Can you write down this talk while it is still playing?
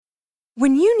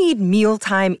When you need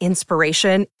mealtime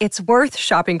inspiration, it's worth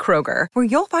shopping Kroger, where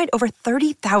you'll find over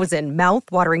 30,000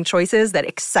 mouth-watering choices that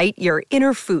excite your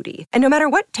inner foodie. And no matter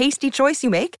what tasty choice you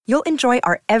make, you'll enjoy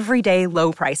our everyday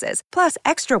low prices, plus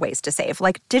extra ways to save,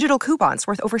 like digital coupons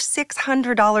worth over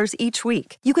 $600 each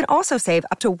week. You can also save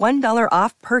up to $1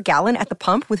 off per gallon at the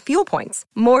pump with fuel points.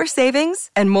 More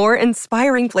savings and more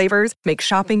inspiring flavors make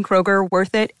shopping Kroger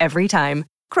worth it every time.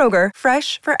 Kroger,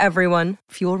 fresh for everyone.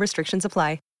 Fuel restrictions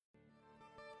apply.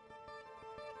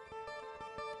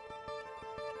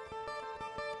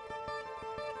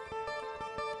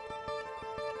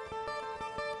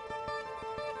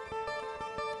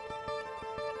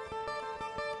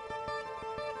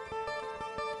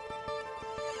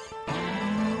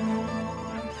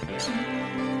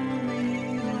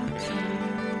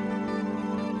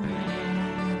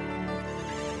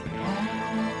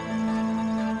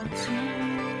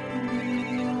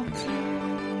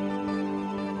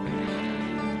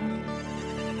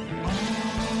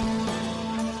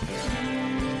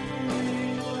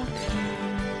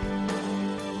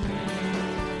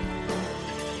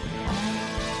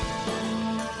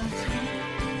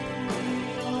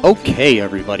 Okay,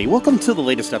 everybody, welcome to the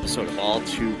latest episode of All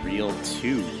Too Real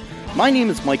 2. My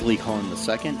name is Michael Lee Cohen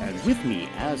II, and with me,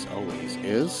 as always,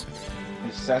 is...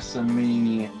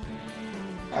 Sesame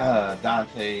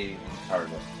Dante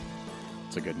Ricardo.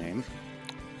 It's a good name.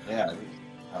 Yeah,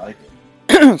 I like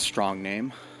it. Strong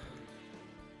name.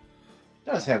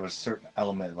 It does have a certain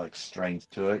element of, like, strength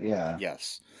to it, yeah.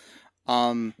 Yes.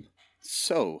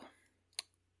 So,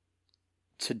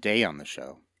 today on the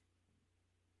show,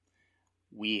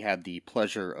 we had the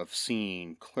pleasure of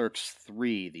seeing Clerks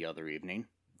 3 the other evening.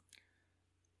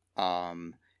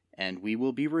 And we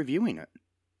will be reviewing it.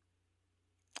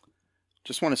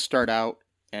 Just want to start out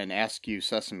and ask you,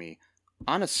 Sesame,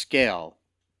 on a scale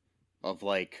of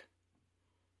like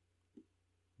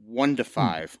 1 to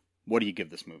 5, what do you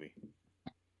give this movie?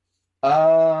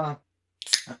 Let's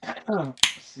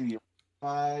see,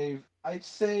 5, I'd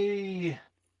say...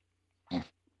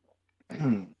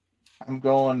 I'm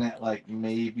going at like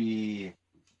maybe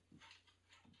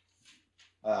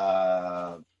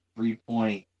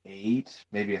 3.8,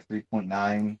 maybe a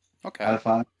 3.9 Okay. out of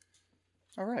 5.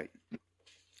 All right.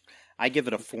 I give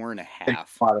it a 4.5.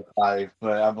 Out of 5,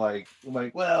 but I'm like,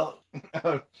 well,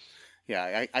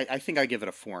 Yeah, I think I give it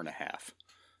a 4.5.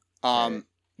 Right.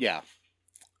 Yeah.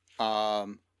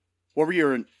 What were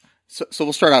your... So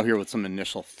we'll start out here with some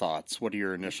initial thoughts. What are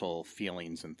your initial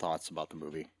feelings and thoughts about the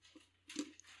movie?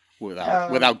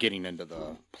 Without getting into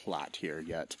the plot here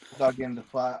yet. Without getting into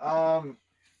plot.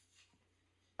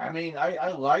 I mean,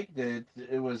 I liked it.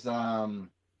 It was, I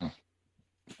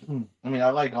mean, I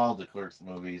like all the Clerks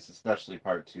movies, especially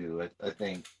part 2. I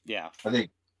think it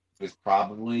was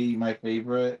probably my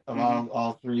favorite of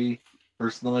all 3,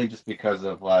 personally, just because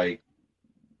of, like,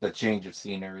 the change of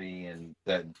scenery and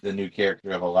the new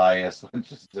character of Elias,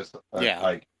 which is just,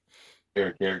 like,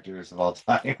 favorite characters of all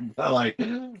time, like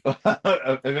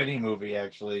of any movie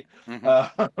actually.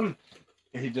 Mm-hmm.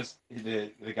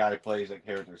 The guy plays that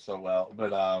character so well.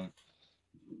 But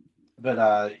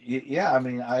yeah, I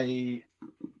mean,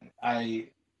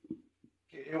 it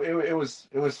was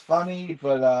funny,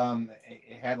 but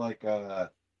it had like I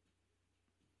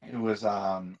don't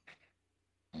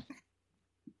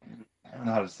know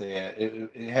how to say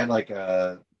it. It had like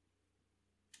a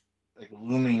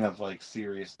looming of like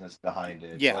seriousness behind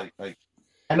it. Yeah. Like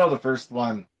I know the first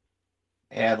one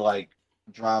had like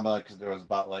drama because there was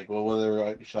about like, well,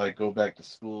 whether should I go back to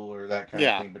school or that kind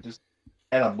of thing, but just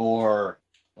had a more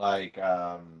like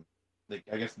I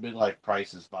guess midlife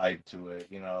crisis vibe to it,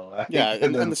 you know. Yeah,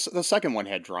 and the second one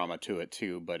had drama to it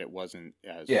too, but it wasn't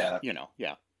as yeah.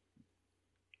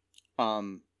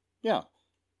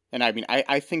 And I mean,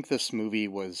 I think this movie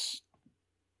was,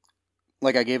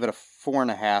 like, I gave it a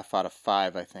 4.5 out of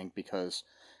 5, I think, because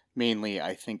mainly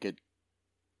I think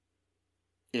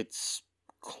it's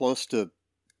close to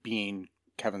being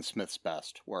Kevin Smith's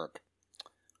best work,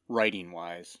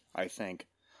 writing-wise, I think,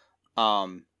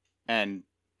 and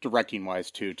directing-wise,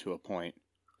 too, to a point.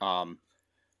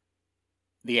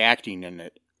 The acting in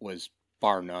it was,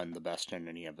 bar none, the best in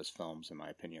any of his films, in my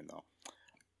opinion, though.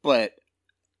 But,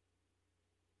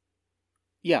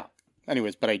 yeah.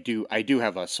 Anyways, but I do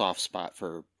have a soft spot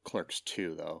for Clerks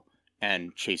 2, though,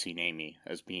 and Chasing Amy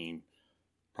as being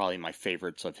probably my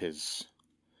favorites of his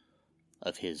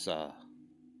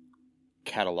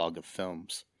catalog of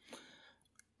films.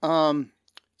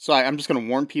 So I'm just going to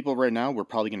warn people right now, we're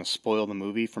probably going to spoil the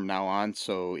movie from now on,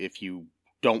 so if you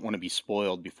don't want to be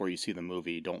spoiled before you see the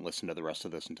movie, don't listen to the rest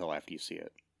of this until after you see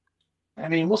it. I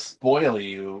mean, we'll spoil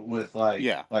you with like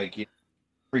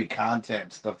free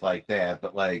content, stuff like that.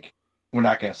 But like, we're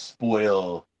not gonna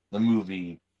spoil the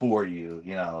movie for you,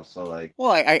 you know. So like,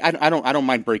 well, I don't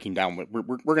mind breaking down.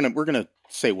 We're gonna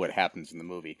say what happens in the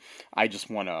movie. I just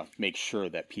want to make sure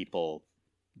that people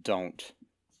don't,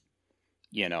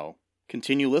 you know,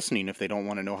 continue listening if they don't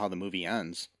want to know how the movie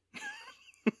ends.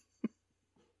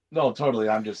 No, totally.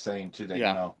 I'm just saying too that you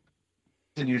know,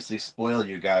 continuously spoil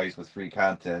you guys with free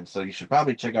content, so you should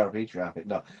probably check out our Patreon.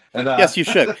 No, and yes, you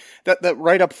should. that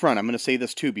right up front. I'm going to say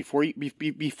this too before you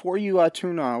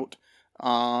tune out.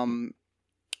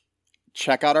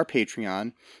 Check out our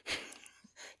Patreon.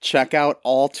 Check out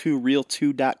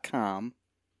all2real2.com.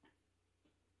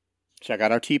 Check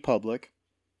out our TeePublic.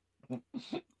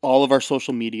 All of our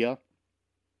social media.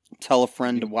 Tell a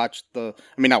friend to watch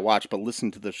not watch, but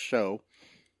listen to the show.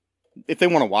 If they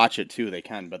want to watch it too, they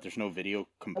can, but there's no video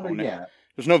component.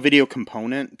 There's no video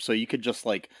component, so you could just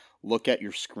like look at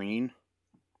your screen.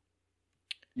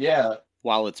 Yeah.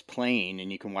 While it's playing,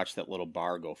 and you can watch that little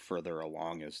bar go further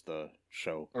along as the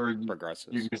show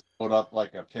progresses. You can just put up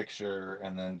like a picture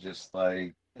and then just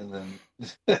like, and then.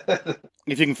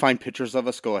 If you can find pictures of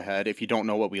us, go ahead. If you don't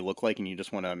know what we look like and you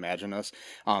just want to imagine us,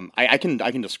 I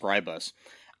can describe us.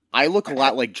 I look a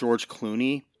lot like George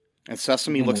Clooney, and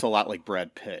Sesame looks a lot like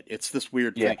Brad Pitt. It's this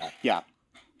weird thing. Yeah.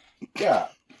 Yeah.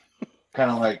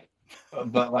 Kind of like,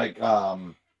 but like,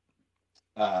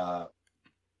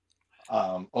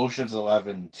 Ocean's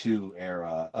 11 2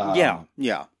 era. Yeah.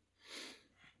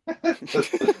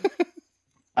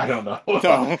 I don't know.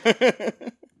 No.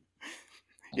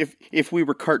 If we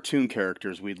were cartoon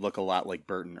characters, we'd look a lot like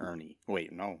Bert and Ernie.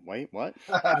 Wait, what?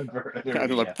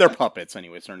 They're puppets,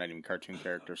 anyways. They're not even cartoon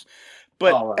characters.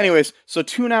 But anyways, so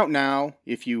tune out now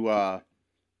if you don't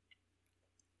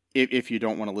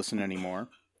want to listen anymore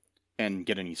and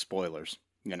get any spoilers,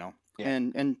 you know,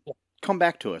 and come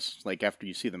back to us like after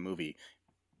you see the movie,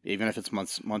 even if it's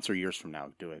months or years from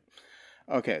now. Do it.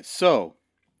 Okay, so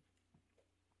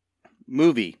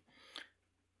movie.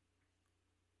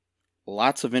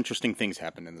 Lots of interesting things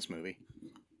happened in this movie.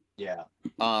 Yeah.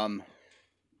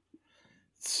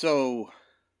 So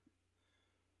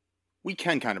we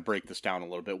can kind of break this down a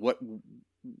little bit.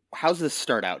 How's this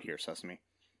start out here, Sesame?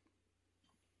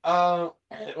 Well,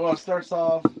 it starts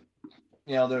off,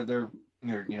 you know, they're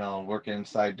you know, working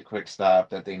inside the Quick Stop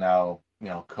that they now, you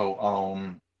know,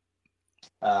 co-own.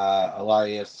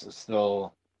 Elias is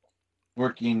still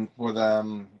working for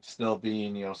them, still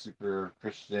being, you know, super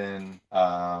Christian.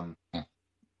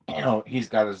 You know, he's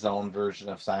got his own version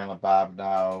of Silent Bob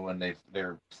now, and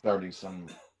they're starting some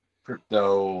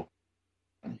crypto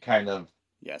kind of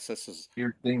this is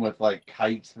weird thing with like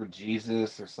kites for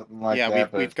Jesus or something like that. Yeah,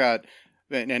 we've got,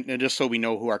 and just so we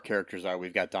know who our characters are,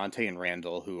 we've got Dante and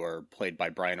Randall, who are played by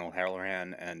Brian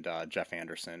O'Halloran and Jeff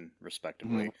Anderson,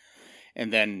 respectively. Mm-hmm.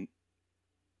 And then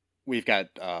we've got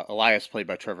Elias, played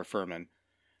by Trevor Furman.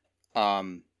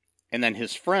 And then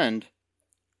his friend,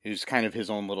 who's kind of his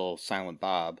own little Silent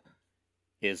Bob,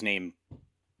 is named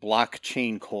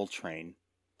Blockchain Coltrane.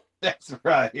 That's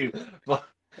right.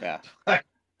 Yeah.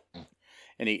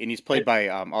 And he's played by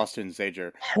Austin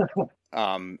Zager,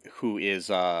 who is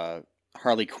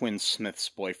Harley Quinn Smith's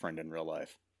boyfriend in real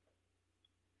life.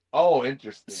 Oh,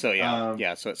 interesting. So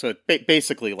so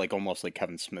basically like almost like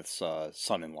Kevin Smith's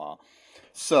son-in-law.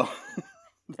 So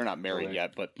they're not married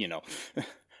yet, but you know,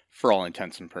 for all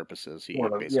intents and purposes, he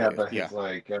basically he's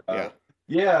like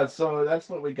so that's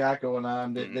what we got going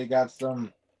on. They got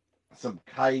some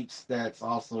kites that's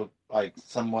also like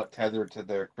somewhat tethered to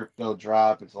their crypto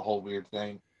drop. It's a whole weird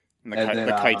thing. And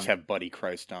the kites have Buddy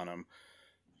Christ on them.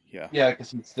 Yeah. Yeah,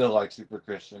 because he's still like super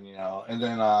Christian, you know. And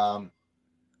then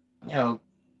you know,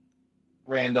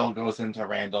 Randall goes into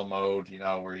Randall mode, you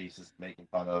know, where he's just making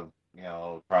fun of, you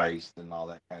know, Christ and all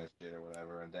that kind of shit or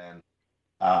whatever. And then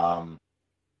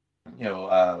you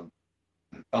know,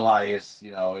 Elias,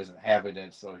 you know, isn't having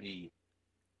it, so he,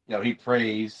 you know, he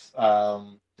prays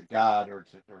to God or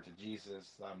to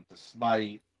Jesus to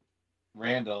smite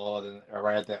Randall, and then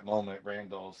right at that moment,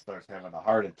 Randall starts having a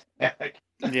heart attack.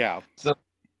 Yeah. So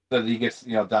he gets,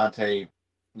 you know, Dante,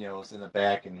 you know, is in the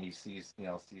back, and he sees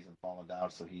him falling down,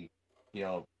 so he, you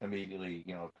know, immediately,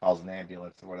 you know, calls an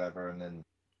ambulance or whatever, and then,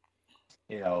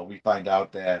 you know, we find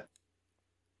out that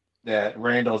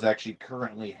Randall's actually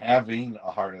currently having a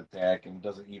heart attack and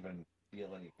doesn't even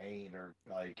feel any pain or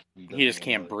like he just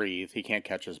can't breathe. He can't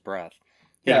catch his breath.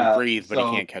 He can breathe, but he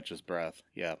can't catch his breath.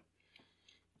 Yeah.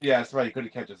 Yeah, that's right. He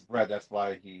couldn't catch his breath. That's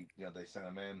why they sent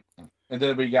him in. And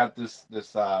then we got this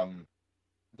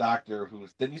doctor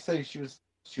who's, didn't you say she was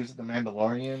she was in The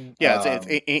Mandalorian. Yeah,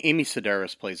 Amy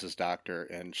Sedaris plays his doctor,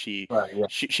 and she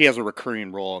has a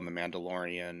recurring role in The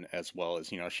Mandalorian, as well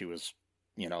as she was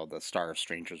the star of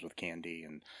Strangers with Candy,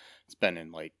 and it's been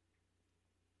in like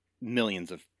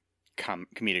millions of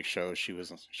comedic shows. She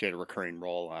had a recurring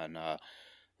role on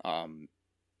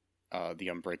The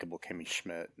Unbreakable Kimmy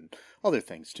Schmidt and other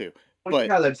things too. But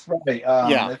yeah, that's right.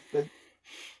 Yeah.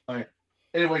 Right.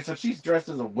 Anyway, so she's dressed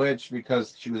as a witch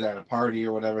because she was at a party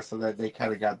or whatever, so that they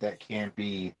kind of got that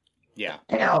campy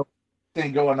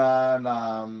thing going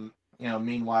on.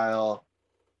 Meanwhile,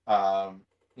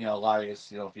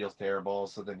 Elias, feels terrible,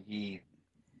 so then he's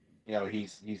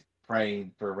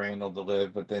praying for Randall to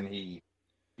live, but then he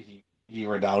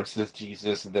renounces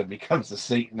Jesus and then becomes a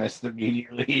Satanist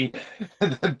immediately.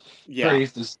 And then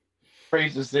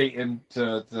prays to Satan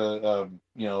to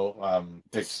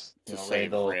fix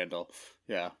save Randall.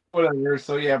 Yeah. Whatever.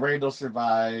 So Randall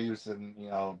survives, and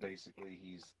basically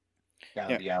he's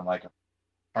gotta be on like a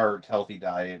healthy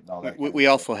diet and all that. We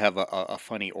also have a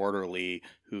funny orderly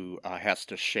who has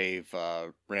to shave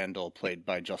Randall, played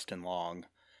by Justin Long.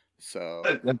 So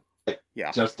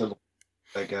Justin,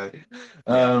 that guy.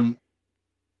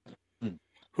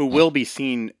 Who will be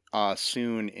seen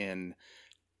soon in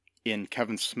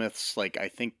Kevin Smith's, I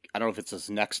don't know if it's his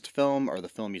next film or the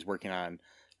film he's working on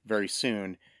very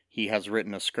soon. He has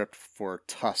written a script for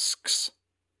Tusks,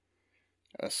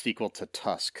 a sequel to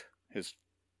Tusk, his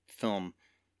film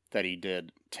that he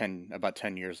did about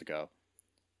 10 years ago.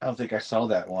 I don't think I saw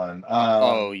that one.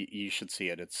 You should see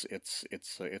it. It's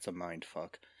a mind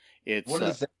fuck. What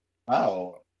is that?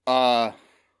 Oh. I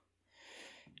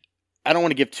don't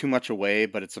want to give too much away,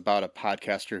 but it's about a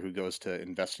podcaster who goes to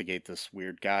investigate this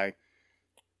weird guy.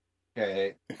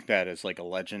 Okay. That is like a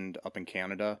legend up in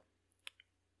Canada.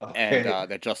 Okay.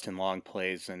 And that Justin Long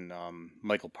plays, and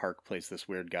Michael Park plays this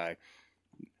weird guy.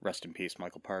 Rest in peace,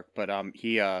 Michael Park. But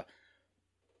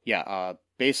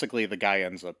basically the guy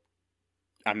ends up,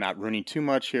 I'm not ruining too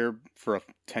much here for a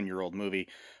 10-year-old movie,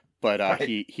 but right.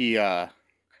 he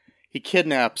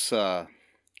kidnaps him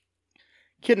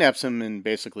and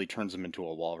basically turns him into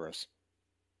a walrus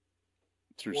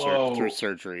through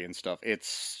surgery and stuff.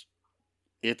 It's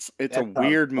a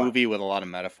weird movie with a lot of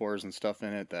metaphors and stuff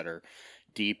in it that are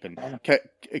deep, and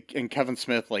Kevin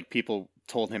Smith, people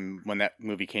told him when that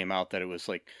movie came out that it was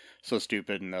so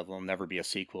stupid and that there'll never be a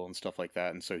sequel and stuff like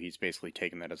that, and so he's basically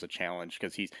taken that as a challenge,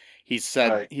 because he's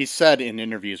said in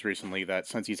interviews recently that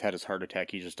since he's had his heart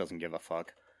attack, he just doesn't give a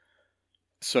fuck.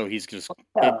 So he's just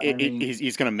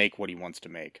he's gonna make what he wants to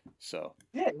make. So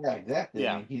exactly.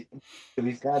 Yeah,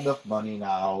 he's got enough money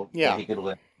now that he could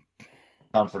live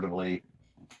comfortably.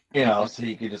 So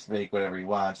he could just make whatever he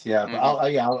wants. Yeah, but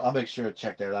I'll make sure to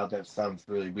check that out. That sounds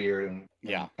really weird and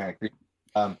kind of creepy.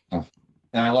 And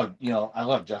I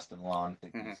love Justin Long. I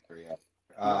think he's great.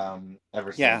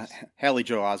 Ever since Haley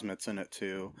Joel Osment's in it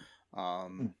too.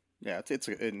 It's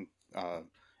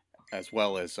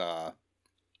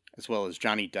as well as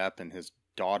Johnny Depp and his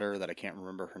daughter that I can't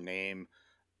remember her name,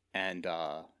 and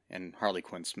Harley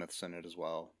Quinn Smith's in it as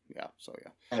well. Yeah. So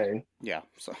Hey. Yeah.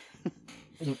 So.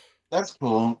 That's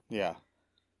cool. Yeah.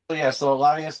 So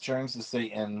Elias turns to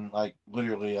Satan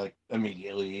literally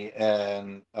immediately,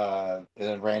 and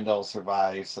then Randall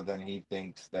survives. So then he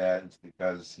thinks that it's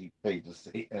because he prayed to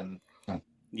Satan.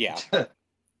 Yeah.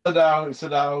 So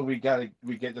now we get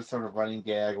this sort of running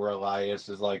gag where Elias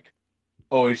is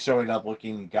always showing up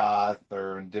looking goth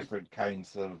or in different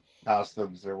kinds of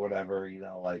costumes or whatever,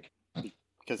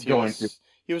 because he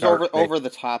was over the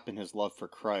top in his love for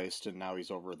Christ, and now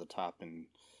he's over the top in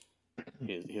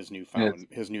his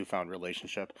newfound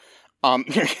relationship,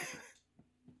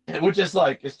 which is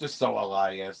it's just so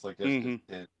Elias,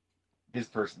 his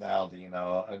personality, and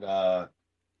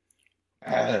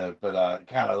but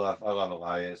God, I love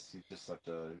Elias. He's just such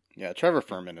a Trevor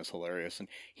Furman is hilarious, and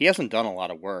he hasn't done a lot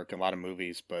of work, a lot of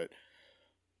movies, but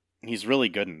he's really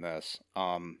good in this.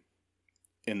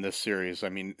 In this series, I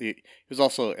mean, he was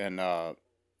also in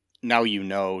Now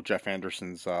Jeff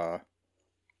Anderson's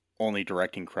only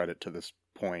directing credit to this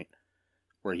point,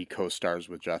 where he co-stars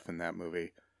with Jeff in that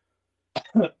movie.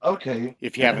 Okay.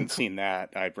 If you haven't seen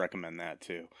that, I'd recommend that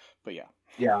too. But yeah,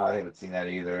 I haven't seen that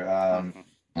either.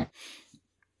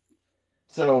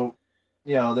 So,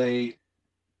 we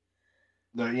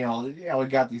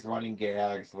got these running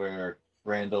gags where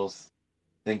Randall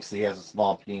thinks he has a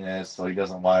small penis, so he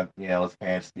doesn't want, his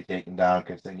pants to be taken down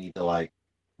because they need to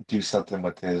do something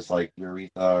with his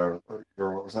urethra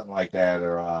or something like that,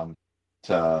 or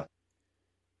to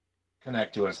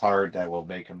connect to his heart that will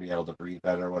make him be able to breathe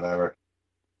better or whatever.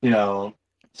 So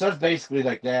it's basically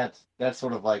that's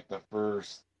sort of the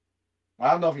first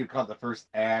I don't know if you'd call it the first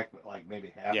act, but like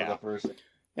maybe half of the first.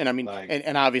 And I mean, like,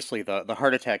 and obviously the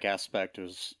heart attack aspect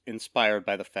was inspired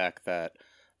by the fact that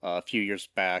a few years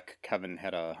back, Kevin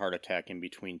had a heart attack in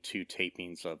between two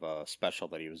tapings of a special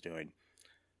that he was doing,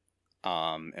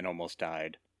 and almost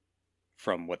died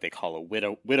from what they call a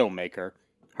widowmaker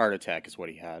heart attack is what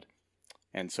he had.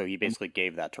 And so he basically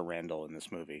gave that to Randall in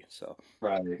this movie. So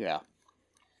right, yeah.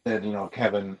 Then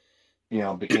Kevin,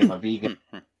 became a vegan.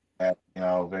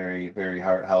 Very very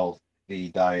heart healthy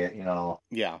diet.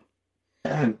 Yeah.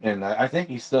 And I think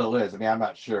he still is. I mean, I'm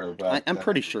not sure, but I'm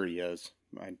pretty sure he is.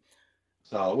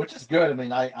 So, which is good. I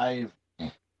mean, I've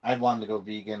wanted to go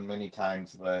vegan many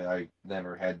times, but I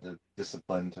never had the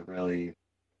discipline to really,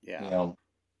 but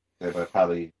I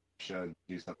probably should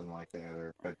do something like that,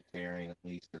 or vegetarian at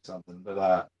least, or something.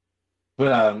 But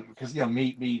because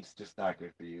meat's just not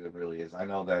good for you. It really is. I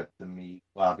know that the meat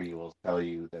lobby will tell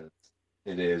you that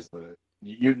it is, but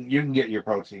you can get your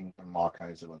protein from all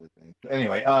kinds of other things. But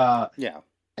anyway,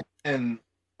 and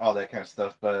all that kind of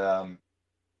stuff. But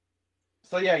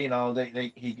so yeah,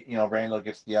 Randall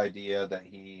gets the idea that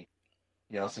he,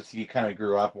 since he kind of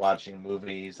grew up watching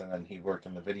movies, and then he worked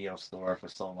in the video store for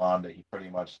so long that he pretty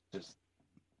much just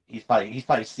he's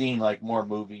probably seen like more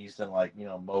movies than like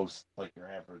most like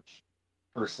your average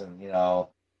person,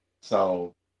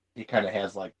 so he kind of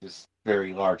has like this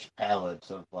very large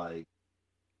palette of like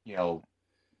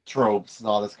tropes and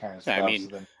all this kind of stuff.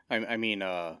 I mean,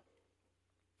 it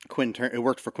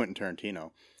worked for Quentin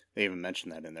Tarantino. They even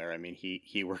mentioned that in there. I mean,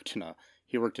 he worked in a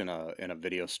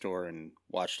video store and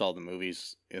watched all the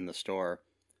movies in the store,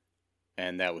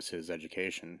 and that was his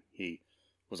education. He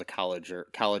was a college or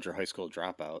high school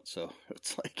dropout, so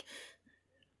it's like,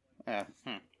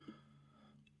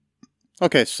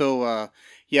 Okay, so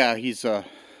he's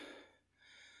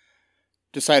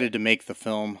decided to make the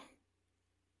film.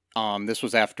 This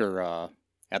was after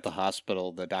at the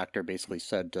hospital, the doctor basically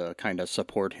said to kind of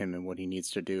support him in what he needs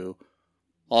to do.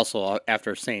 Also,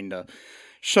 after saying to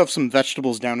shove some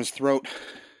vegetables down his throat.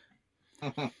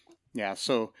 Yeah,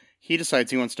 so he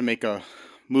decides he wants to make a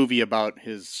movie about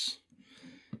his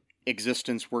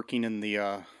existence working in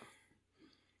the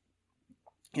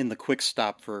Quick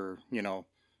Stop for,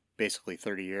 basically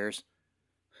 30 years.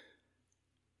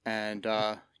 And,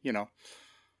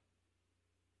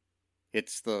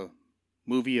 it's the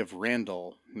movie of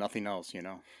Randall, nothing else,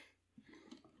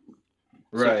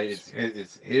 Right, so,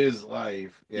 it's his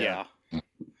life. Yeah.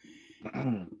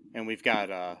 And we've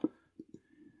got,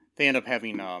 they end up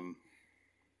having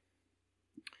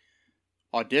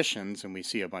auditions, and we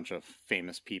see a bunch of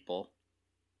famous people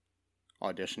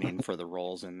auditioning for the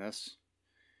roles in this.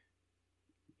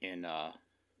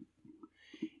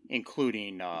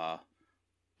 Including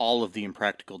all of the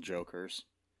Impractical Jokers.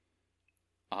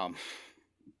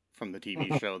 From the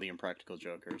TV show The Impractical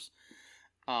Jokers.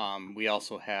 We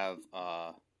also have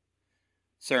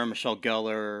Sarah Michelle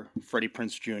Gellar, Freddie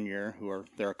Prinze Jr.,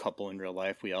 they're a couple in real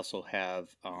life. We also have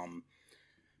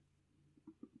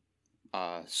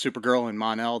Supergirl and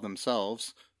Mon-El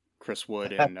themselves, Chris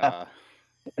Wood and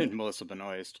Melissa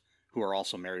Benoist, who are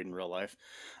also married in real life.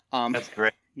 That's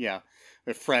great. Yeah.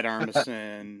 We have Fred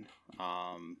Armisen.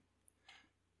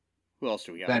 Who else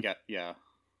do we got?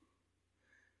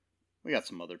 We got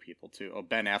some other people too. Oh,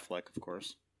 Ben Affleck, of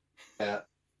course. Yeah.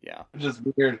 Yeah. Which is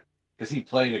weird because he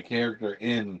played a character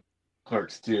in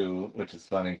Clerks 2, which is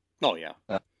funny. Oh yeah.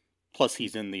 Plus,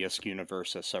 he's in the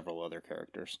Askew-universe as several other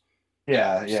characters.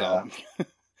 Yeah, yeah. So,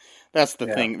 that's the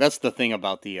thing. That's the thing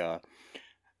about the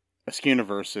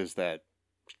Askew-universe is that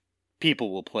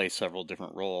people will play several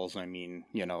different roles. I mean,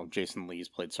 Jason Lee's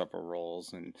played several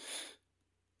roles, and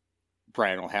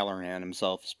Brian O'Halloran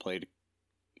himself has played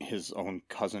his own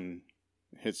cousins.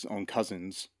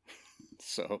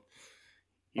 So,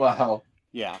 wow.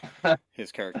 Yeah,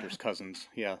 his character's cousins.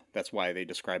 Yeah, that's why they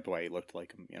described why he looked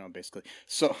like him, basically.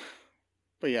 So,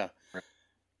 but yeah.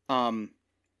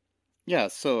 Yeah,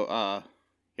 so,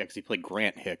 because he played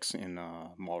Grant Hicks in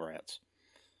Mallrats,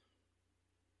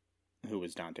 who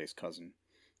was Dante's cousin.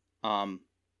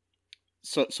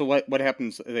 So what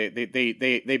happens?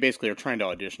 They basically are trying to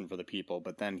audition for the people,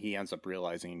 but then he ends up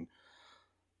realizing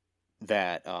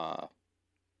that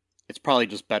it's probably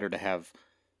just better to have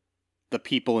the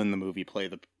people in the movie play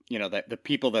that the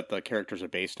people that the characters are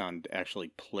based on actually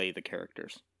play the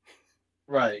characters.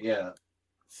 Right. Yeah.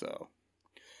 So,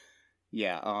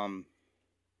 yeah.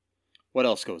 What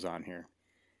else goes on here?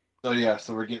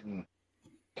 So we're getting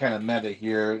kind of meta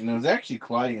here, and it was actually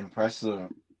quite impressive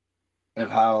of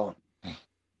how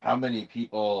many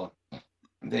people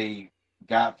they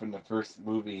got from the first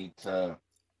movie to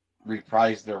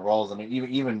reprise their roles. I mean,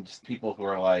 even just people who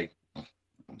are like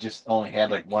just only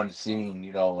had like one scene,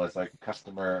 as like a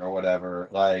customer or whatever,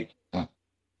 like,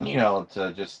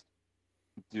 to just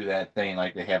do that thing.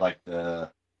 Like they had like I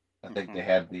think they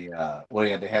had they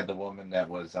had the woman that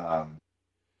was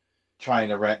trying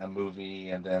to rent a movie,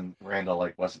 and then Randall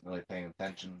like wasn't really paying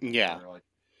attention. Yeah. Or, like,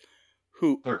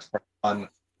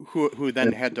 who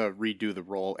then had to redo the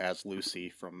role as Lucy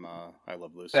from I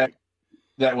Love Lucy.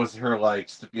 That was her like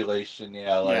stipulation,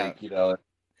 to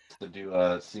do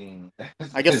a scene.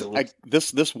 I guess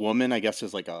this woman, I guess,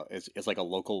 is like a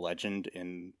local legend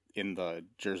in the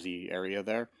Jersey area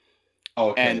there.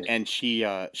 Oh, okay. And she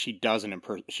does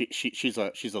she's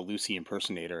a Lucy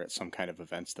impersonator at some kind of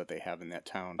events that they have in that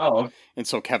town. Oh, and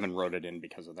so Kevin wrote it in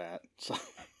because of that. So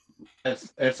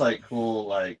it's like cool,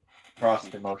 like cross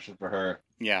promotion for her.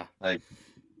 Yeah, like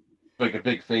a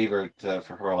big favor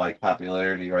for her like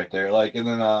popularity right there. Like and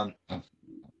then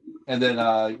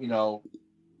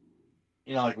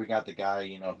like we got the guy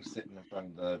who's sitting in front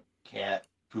of the cat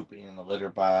pooping in the litter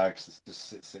box. It's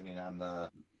just sitting on the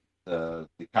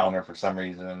counter for some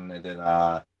reason, and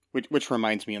then which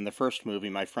reminds me, in the first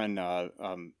movie, my friend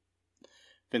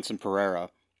Vincent Pereira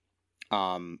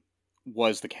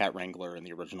was the cat wrangler in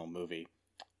the original movie.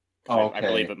 Oh, okay. I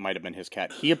believe it might have been his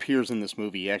cat. He appears in this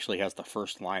movie. He actually has the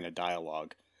first line of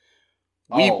dialogue.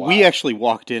 We actually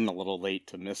walked in a little late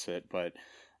to miss it, but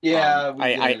yeah,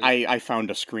 I found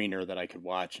a screener that I could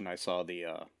watch, and I saw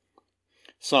the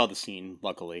scene.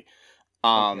 Luckily,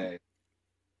 okay.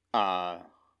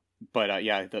 But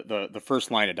yeah, the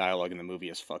first line of dialogue in the movie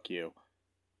is "fuck you,"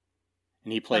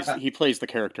 and he plays the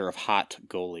character of Hot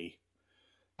Goalie.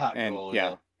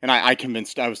 Yeah. And I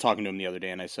convinced. I was talking to him the other day,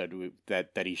 and I said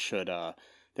that he should. There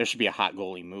should be a Hot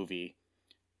Goalie movie,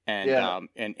 and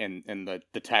and the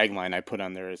tagline I put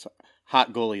on there is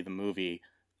 "Hot Goalie the movie."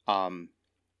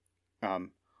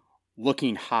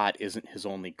 Looking hot isn't his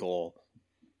only goal.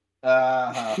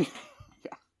 Yeah,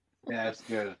 that's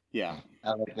good. Yeah,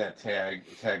 I like that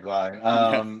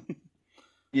tagline.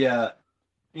 Yeah.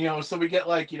 So we get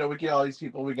we get all these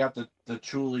people. We got the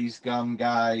Truly's gum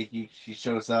guy. He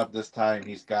shows up this time.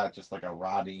 He's got just like a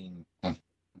rotting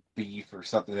beef or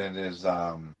something in his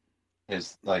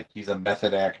like he's a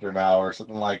method actor now or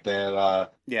something like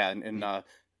that. Yeah, and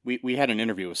we had an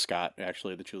interview with Scott,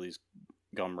 actually, the Truly's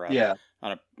gum rep. Yeah.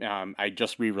 I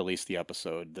just re-released the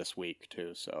episode this week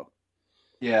too. So.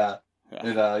 Yeah.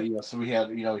 And so we had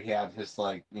his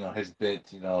his bit,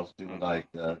 doing like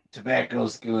the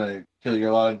tobacco's gonna kill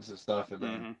your lungs and stuff,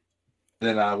 and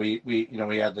then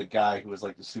we had the guy who was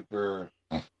like the super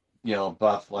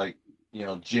buff, like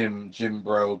gym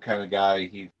bro kind of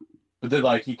guy. But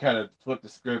then he kind of flipped the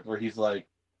script where he's like,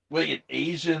 wait,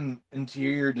 Asian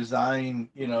interior design,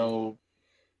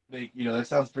 that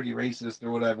sounds pretty racist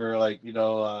or whatever,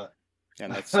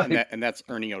 And that's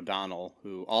Ernie O'Donnell,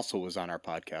 who also was on our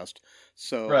podcast.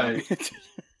 So right,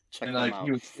 check and them out.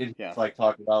 It's like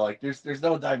talking about there's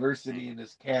no diversity in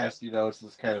this cast. It's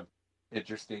just kind of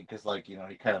interesting because he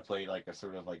kind of played like a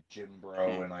sort of like gym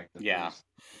bro and first,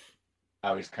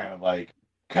 I was kind of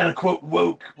quote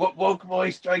woke. What woke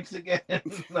boy strikes again?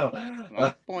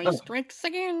 No, boy strikes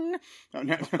again. Oh,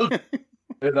 no.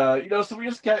 And so we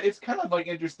just it's kind of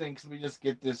interesting because we just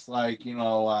get this I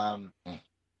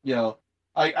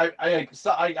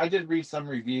did read some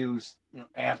reviews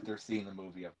after seeing the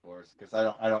movie, of course, because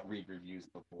I don't read reviews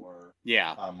before.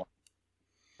 Yeah.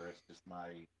 It's just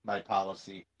my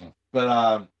policy.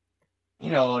 But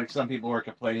some people were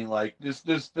complaining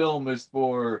this film is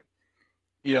for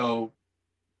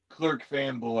Clerk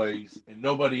fanboys and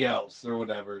nobody else or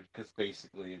whatever, because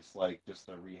basically it's just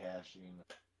a rehashing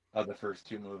of the first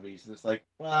two movies. It's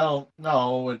well,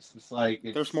 no, it's just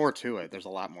there's more to it. There's a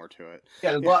lot more to it.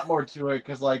 Yeah, there's a lot more to it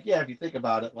because if you think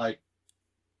about it,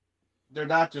 they're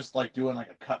not just doing a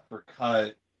cut for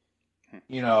cut,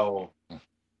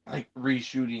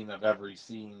 reshooting of every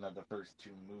scene of the first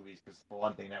two movies, because for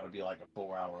one thing that would be a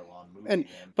 4-hour-long movie.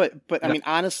 But I mean,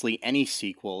 honestly, any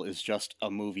sequel is just a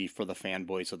movie for the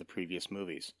fanboys of the previous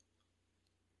movies.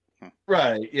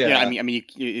 Right. Yeah. Yeah. I mean,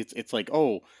 it's like,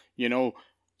 oh,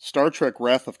 Star Trek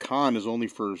Wrath of Khan is only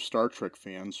for Star Trek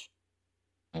fans.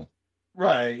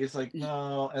 Right. It's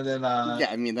no, and then yeah,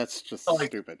 I mean that's just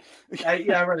stupid.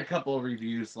 I read a couple of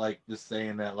reviews just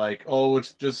saying that oh,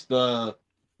 it's just the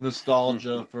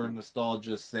nostalgia for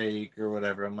nostalgia's sake or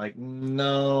whatever. I'm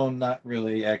no, not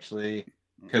really actually,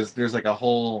 because there's a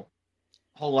whole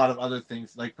lot of other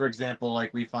things. For example,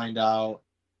 we find out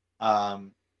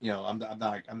I'm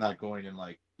not going in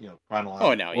chronological.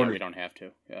 Oh no, yeah, we don't have to.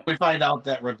 Yeah. We find out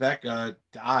that Rebecca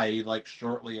died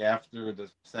shortly after the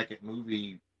second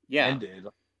movie ended,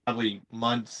 probably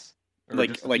months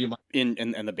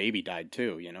and the baby died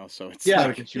too, you know. So it's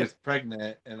because she was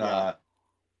pregnant, and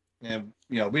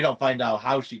we don't find out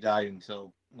how she died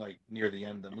until like near the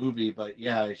end of the movie, but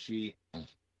she,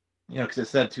 because it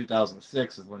said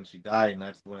 2006 is when she died, and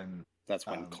that's when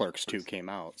Clerks 2 came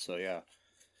out. So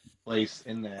place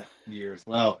in that year as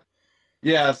well.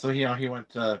 Yeah, so he went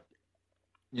to,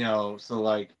 so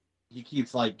like he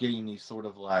keeps like getting these sort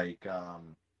of like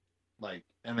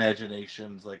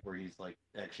imaginations, like where he's like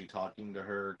actually talking to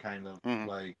her, kind of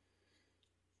like,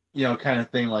 kind of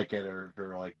thing, like at her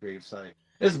like gravesite.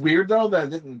 It's weird though that it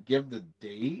didn't give the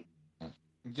date.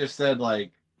 It just said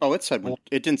like. Oh, it said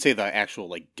it didn't say the actual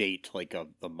like date, like of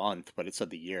the month, but it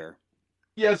said the year.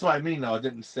 Yeah, that's what I mean. though. It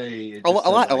didn't say. A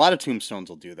lot of tombstones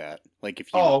will do that. Like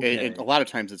if you, a lot of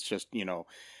times it's just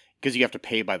because you have to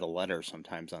pay by the letter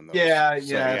sometimes on those.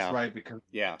 That's right. Because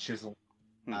chisel.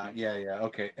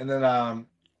 Okay, and then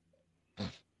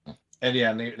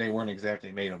and they weren't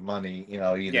exactly made of money,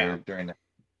 either during that.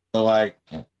 So like,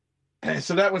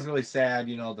 so that was really sad,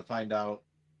 to find out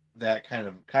that kind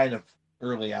of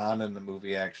early on in the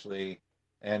movie actually,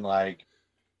 and like,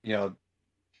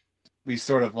 we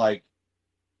sort of like.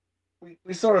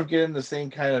 We sort of get in the same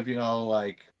kind of,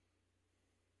 like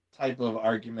type of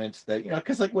arguments that,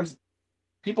 because like when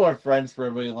people are friends for a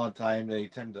really long time, they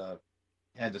tend to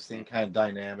have the same kind of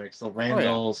dynamic. So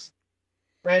Randall's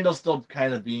still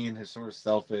kind of being his sort of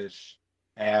selfish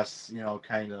ass,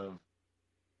 kind of,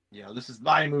 this is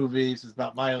my movie, this is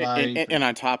about my life. And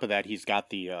on top of that, he's got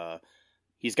the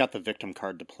victim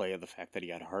card to play of the fact that he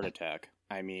had a heart attack.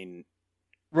 I mean,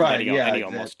 right? That he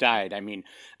almost died. I mean,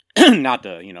 not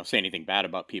to say anything bad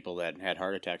about people that had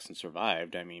heart attacks and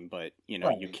survived. I mean, but you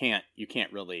can't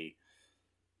really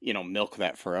milk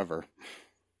that forever.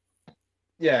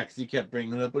 Yeah, because he kept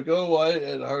bringing it up like, oh, I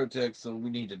had a heart attack, so we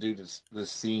need to do this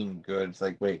scene good. It's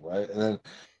like, wait, what? And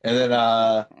then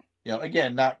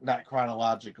again, not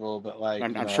chronological, but like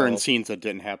I'm sure in scenes that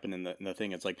didn't happen in the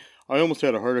thing, it's like I almost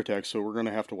had a heart attack, so we're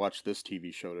gonna have to watch this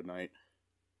TV show tonight.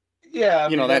 Yeah,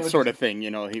 that sort of thing.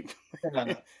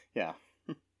 Yeah.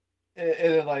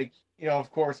 And like, of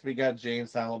course, we got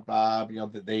James Silent Bob.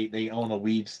 They own a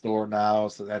weed store now,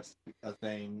 so that's a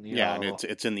thing. And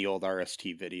it's in the old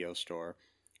RST video store,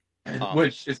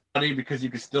 which is funny because you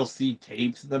can still see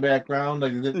tapes in the background.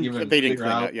 Like they didn't clean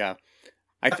out. Yeah,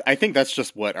 I think that's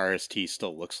just what RST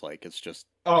still looks like. It's just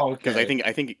because I think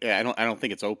I don't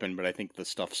think it's open, but I think the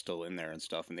stuff's still in there and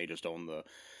stuff, and they just own the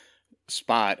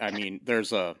spot. I mean,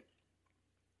 there's a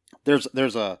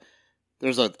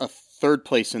third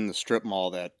place in the strip mall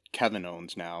that Kevin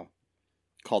owns now,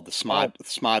 called the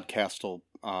Smodcastle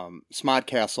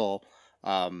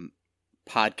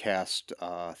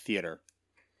podcast theater.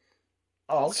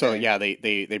 Oh, okay. So yeah,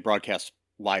 they broadcast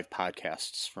live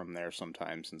podcasts from there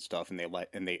sometimes and stuff, and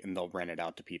they'll rent it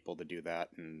out to people to do that,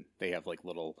 and they have like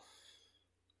little,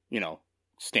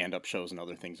 stand-up shows and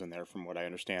other things in there, from what I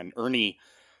understand.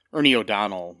 Ernie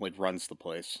O'Donnell runs the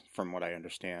place, from what I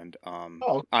understand. On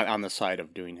the side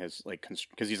of doing his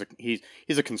because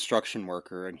he's a construction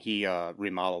worker, and he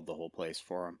remodeled the whole place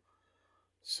for him.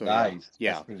 So nice.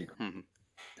 Yeah. That's pretty cool. Mm-hmm.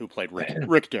 Who played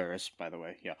Rick Darris, by the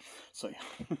way? Yeah. So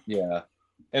yeah.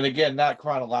 And again, not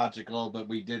chronological, but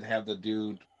we did have the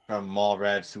dude from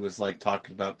Mallrats who was like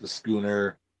talking about the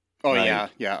schooner. Oh yeah.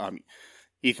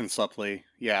 Ethan Suplee.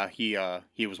 Yeah, he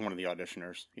was one of the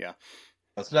auditioners. Yeah.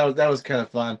 So that was kind of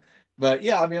fun. But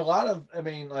yeah, I mean,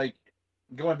 like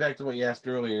going back to what you asked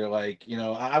earlier, like,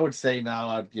 I would say now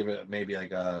I'd give it maybe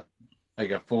like a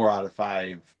 4 out of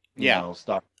 5,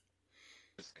 star.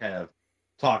 Just kind of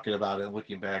talking about it,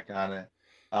 looking back on it.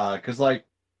 Because like,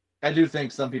 I do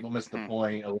think some people miss the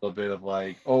point a little bit of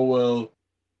like, oh, well,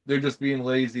 they're just being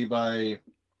lazy by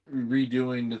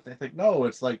redoing the thing. Like, no,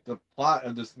 it's like the plot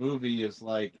of this movie is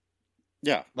like,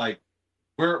 like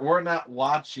we're not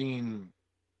watching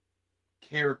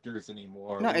characters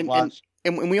anymore. No,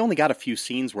 and we only got a few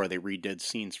scenes where they redid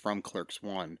scenes from Clerks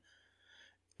 1.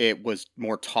 It was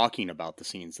more talking about the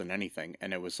scenes than anything,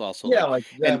 and it was also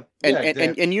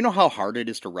and you know how hard it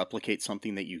is to replicate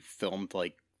something that you filmed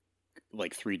like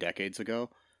 3 decades ago.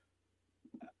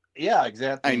 Yeah,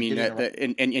 exactly. I mean,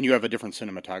 and you have a different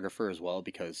cinematographer as well,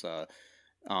 because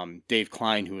Dave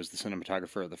Klein, who was the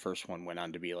cinematographer of the first one, went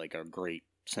on to be like a great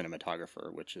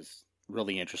cinematographer, which is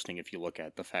really interesting if you look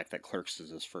at the fact that Clerks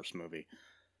is his first movie.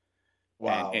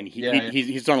 Wow. And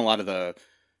he's done a lot of the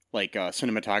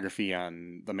cinematography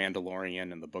on The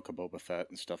Mandalorian and the Book of Boba Fett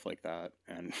and stuff like that,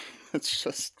 and it's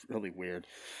just really weird.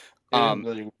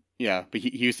 Yeah, but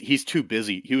he's too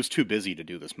busy. He was too busy to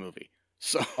do this movie.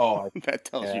 So that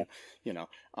tells you.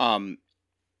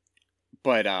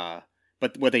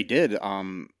 But what they did,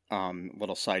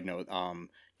 little side note.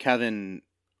 Kevin,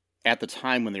 at the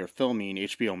time when they were filming,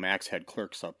 HBO Max had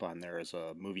Clerks up on there as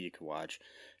a movie you could watch.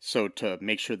 So to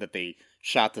make sure that they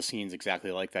shot the scenes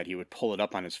exactly like that, he would pull it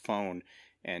up on his phone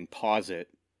and pause it,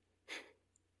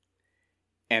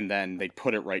 and then they'd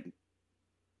put it right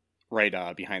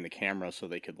behind the camera so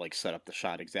they could like set up the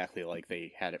shot exactly like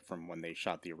they had it from when they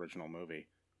shot the original movie.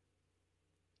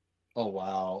 Oh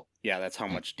wow! Yeah, that's how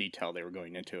much detail they were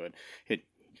going into it.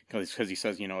 Because he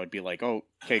says, it'd be like, oh,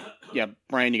 okay, yeah,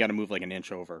 Brian, you got to move like an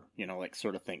inch over, like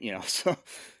sort of thing, So,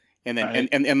 and then right.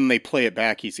 and they play it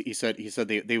back. He said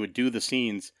they would do the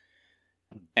scenes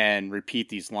and repeat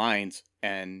these lines,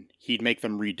 and he'd make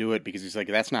them redo it because he's like,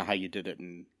 that's not how you did it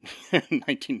in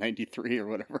 1993 or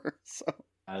whatever. So.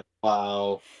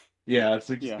 Wow. Yeah, it's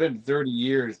been 30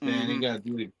 years, man. Mm-hmm. You got to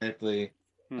do it exactly.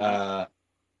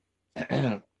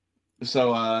 Mm-hmm.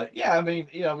 So, yeah, I mean,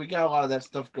 we got a lot of that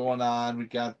stuff going on. We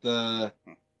got the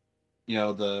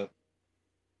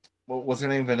what was her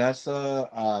name? Vanessa?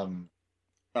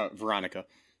 Veronica.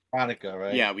 Veronica,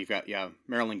 right? Yeah, we've got,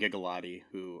 Marilyn Gigalotti,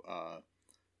 who,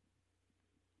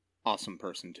 awesome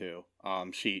person too.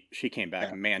 She came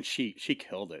back, and man, she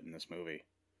killed it in this movie.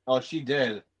 Oh, she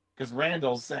did. Because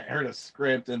Randall sent her the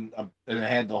script, and it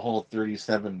had the whole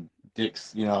 37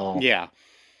 dicks, Yeah.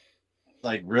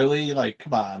 Like, really? Like,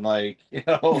 come on. Like,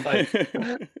 like,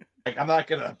 like, I'm not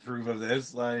going to approve of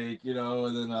this. Like,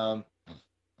 and then,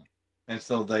 and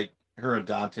so, like, her and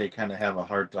Dante kind of have a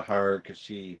heart-to-heart because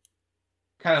she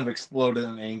kind of exploded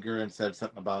in anger and said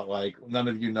something about, like, none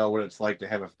of you know what it's like to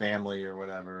have a family or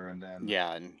whatever. And then.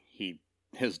 Yeah, and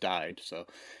his died, so,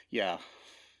 yeah.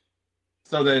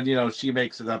 So then, she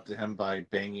makes it up to him by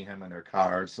banging him in her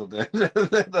car. So then,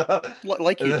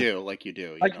 like you do.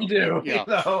 Yeah.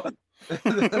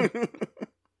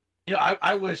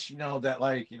 I wish, that,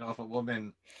 like, if a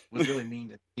woman was really mean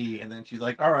to me, and then she's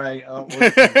like, all right,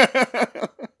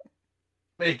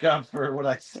 make up for what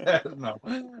I said. No.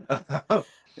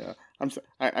 Yeah,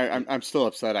 I'm still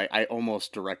upset. I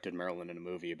almost directed Marilyn in a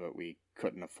movie, but we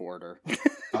couldn't afford her.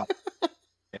 Oh.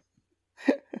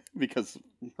 Because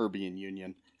her being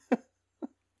union.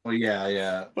 Well,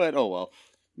 yeah. But oh well,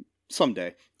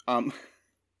 someday.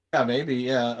 Yeah, maybe.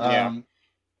 Yeah.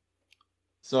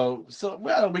 So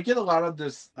well, we get a lot of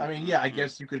this. I mean, yeah, I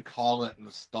guess you could call it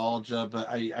nostalgia, but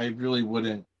I really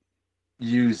wouldn't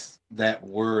use that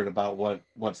word about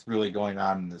what's really going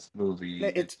on in this movie.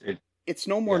 It's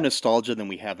no more nostalgia than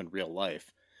we have in real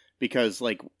life, because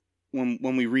like when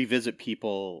we revisit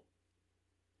people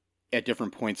at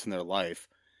different points in their life.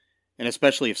 And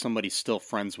especially if somebody's still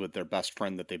friends with their best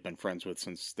friend that they've been friends with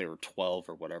since they were 12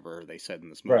 or whatever they said in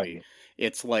this movie, right.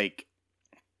 It's like,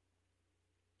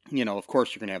 of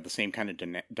course you're going to have the same kind of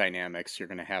dynamics. You're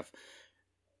going to have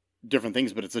different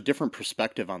things, but it's a different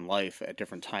perspective on life at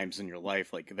different times in your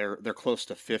life. Like they're close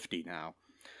to 50 now.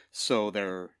 So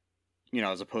they're,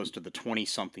 as opposed to the 20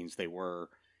 somethings they were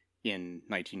in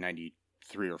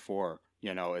 1993 or 4,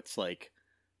 it's like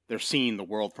they're seeing the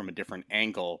world from a different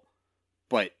angle,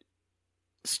 but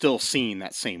still seeing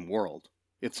that same world.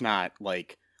 It's not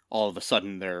like all of a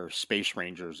sudden they're space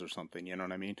rangers or something, you know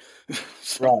what I mean?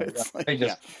 So right. It's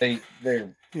like,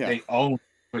 they own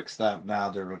Quick Stop now.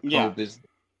 They're a co-business.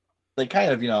 They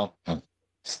kind of,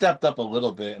 stepped up a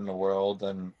little bit in the world,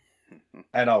 and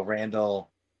I know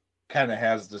Randall kind of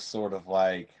has this sort of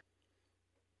like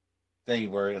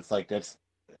thing where it's like that's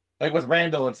like with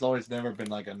Randall, it's always never been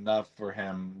like enough for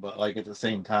him, but like at the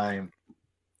same time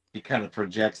he kind of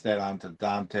projects that onto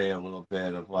Dante a little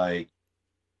bit of like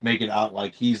make it out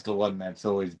like he's the one that's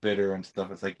always bitter and stuff.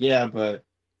 It's like, yeah, but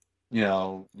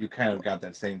you kind of got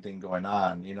that same thing going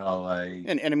on, like.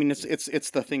 And I mean,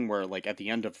 it's the thing where like at the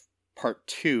end of part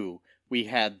 2, we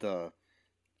had the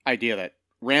idea that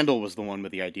Randall was the one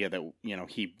with the idea that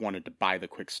he wanted to buy the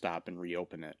Quick Stop and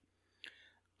reopen it.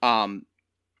 And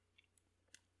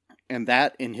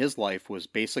that in his life was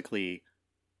basically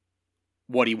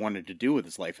what he wanted to do with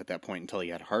his life at that point until he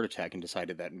had a heart attack and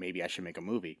decided that maybe I should make a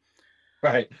movie.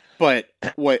 Right. But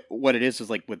what it is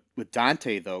like with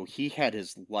Dante, though, he had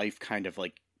his life kind of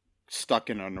like stuck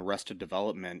in an Arrested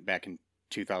Development back in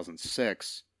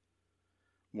 2006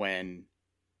 when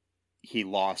he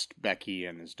lost Becky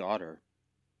and his daughter.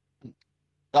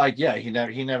 Like, yeah, he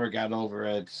never got over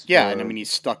it. Yeah, and I mean,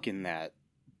 he's stuck in that.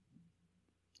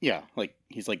 Yeah, like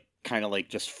he's like kind of like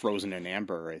just frozen in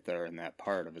amber right there in that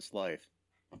part of his life.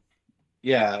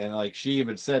 Yeah, and like she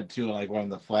even said too, like one of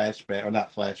the flashbacks, or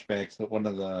not flashbacks, but one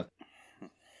of the,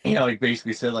 like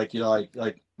basically said like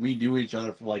like we knew each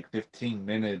other for like 15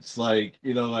 minutes, like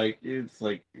like it's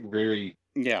like very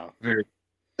very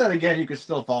Then again, you could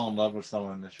still fall in love with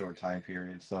someone in a short time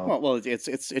period. So well,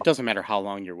 it doesn't matter how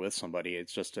long you're with somebody.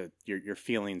 It's just your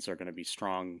feelings are going to be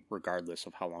strong regardless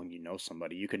of how long you know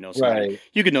somebody. You could know somebody, right,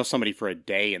 you could know somebody for a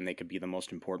day, and they could be the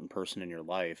most important person in your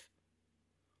life.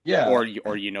 yeah, Or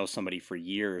you know somebody for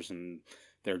years, and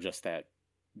they're just that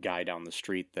guy down the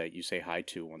street that you say hi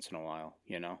to once in a while.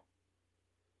 You know.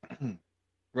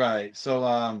 right.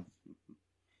 So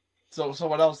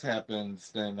what else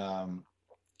happens then?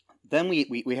 Then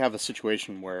we have a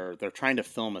situation where they're trying to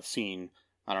film a scene.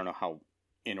 I don't know how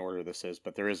in order this is,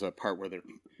 but there is a part where they're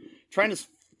trying to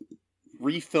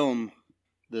refilm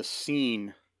the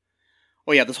scene.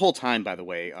 Oh yeah, this whole time, by the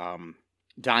way,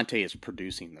 Dante is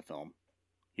producing the film.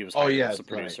 He was hired as a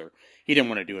producer. Right. He didn't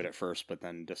want to do it at first, but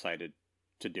then decided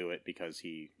to do it because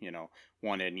he,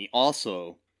 wanted. And he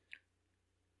also,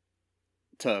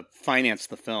 to finance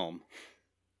the film,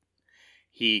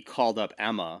 he called up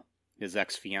Emma, his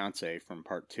ex-fiance from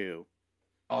part 2.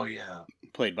 Oh yeah,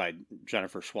 played by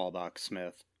Jennifer Schwalbach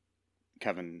Smith,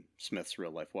 Kevin Smith's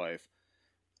real life wife.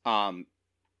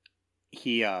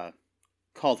 He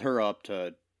called her up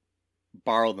to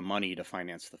borrow the money to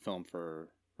finance the film for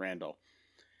Randall,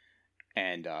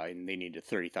 and they needed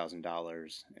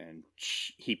 $30,000, and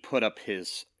he put up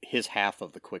his half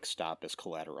of the quick stop as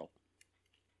collateral.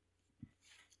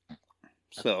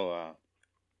 So.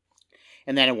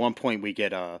 And then at one point we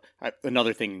get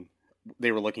another thing.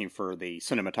 They were looking for the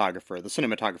cinematographer. The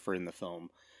cinematographer in the film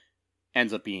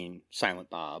ends up being Silent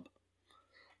Bob,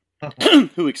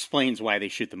 who explains why they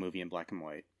shoot the movie in black and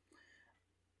white,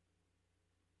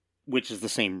 which is the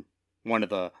same one of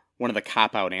the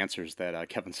cop-out answers that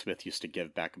Kevin Smith used to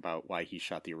give back about why he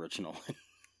shot the original in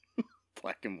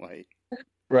black and white.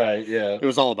 Right. Yeah. It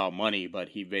was all about money, but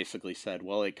he basically said,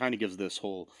 well, it kind of gives this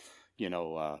whole,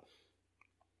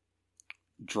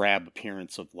 drab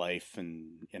appearance of life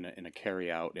and in a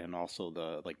carry out, and also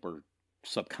we're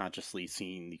subconsciously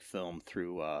seeing the film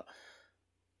through a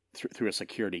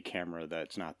security camera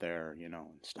that's not there, and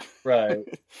stuff. Right.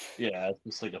 Yeah, it's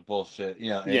just like a bullshit.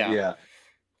 Yeah.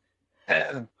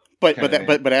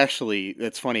 But actually,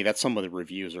 it's funny. That's some of the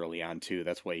reviews early on too.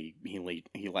 That's why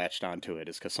he latched onto it,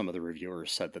 is because some of the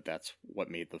reviewers said that's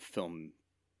what made the film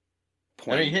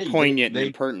poignant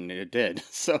and pertinent. It did.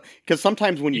 So, because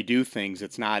sometimes when you do things,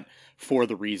 it's not for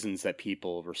the reasons that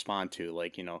people respond to.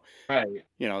 Like, right.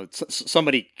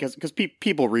 Somebody, because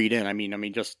people read in. I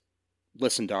mean, just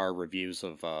listen to our reviews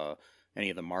of any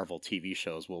of the Marvel TV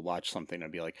shows. We'll watch something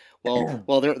and be like, well,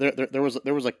 there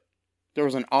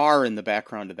was an R in the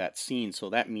background of that scene,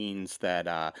 so that means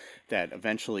that that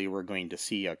eventually we're going to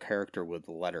see a character with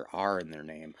the letter R in their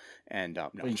name. And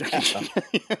no,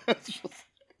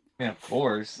 yeah, of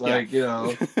course. Like,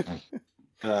 yeah,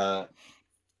 and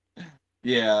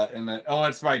then,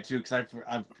 it's right too, because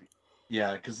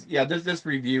this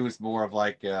review is more of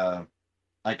like a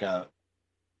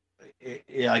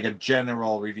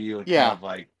general review, and kind of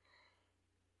like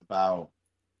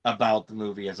about the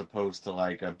movie, as opposed to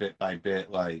like a bit by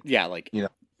bit, like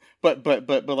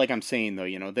But like I'm saying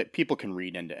though, that people can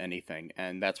read into anything,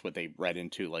 and that's what they read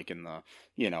into, like in the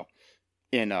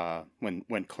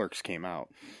when Clerks came out.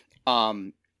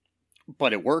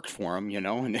 But it worked for him,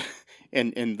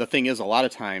 and the thing is, a lot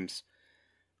of times,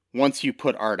 once you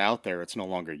put art out there, it's no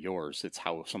longer yours. It's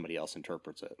how somebody else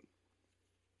interprets it.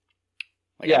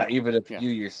 Like, even if you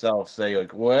yourself say,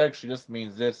 like, well, actually, this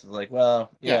means this. It's like,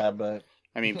 well, but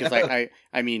I mean, because I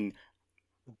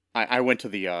went to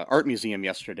the art museum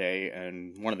yesterday,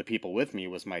 and one of the people with me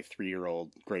was my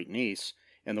 3-year-old great niece,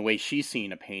 and the way she's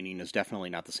seeing a painting is definitely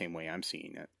not the same way I'm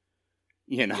seeing it.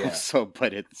 So,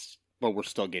 but we're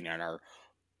still getting on our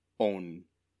own,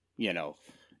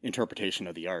 interpretation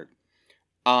of the art.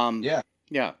 Yeah.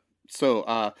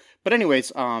 So, but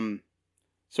anyways, so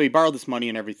he borrowed this money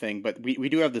and everything, but we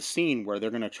do have the scene where they're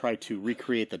going to try to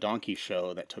recreate the donkey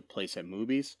show that took place at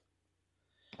movies.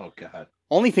 Oh, God.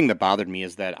 Only thing that bothered me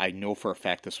is that I know for a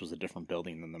fact this was a different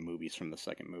building than the movies from the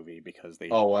second movie, because they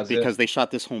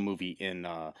shot this whole movie in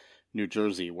New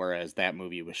Jersey, whereas that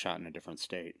movie was shot in a different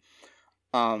state.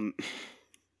 Oh,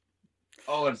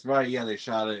 that's right. Yeah, they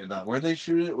shot it in where'd they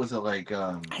shoot it? Was it like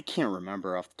I can't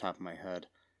remember off the top of my head.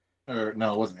 Or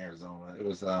no, it wasn't Arizona. It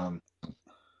was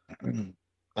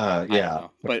yeah.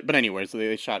 But anyways,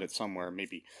 they shot it somewhere,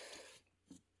 maybe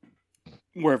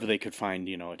wherever they could find,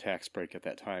 a tax break at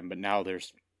that time. But now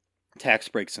there's tax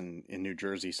breaks in New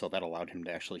Jersey, so that allowed him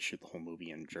to actually shoot the whole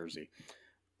movie in Jersey.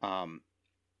 But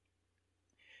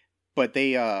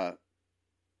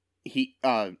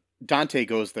Dante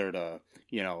goes there to,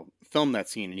 film that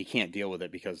scene, and he can't deal with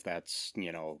it because that's,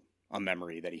 a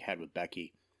memory that he had with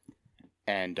Becky.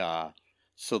 And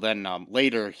So then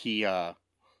later he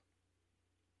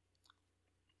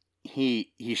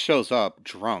shows up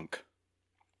drunk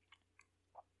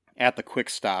at the Quick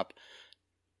Stop,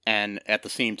 and at the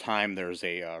same time there's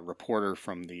a reporter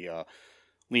from the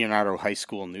Leonardo High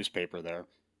School newspaper there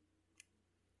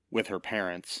with her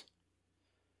parents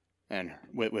and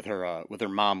with her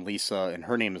mom Lisa, and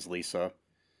her name is Lisa,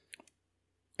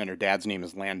 and her dad's name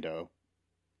is Lando.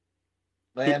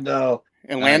 Lando.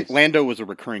 And nice. Lando was a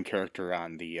recurring character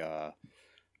on the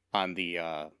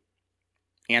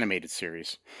animated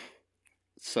series.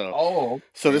 So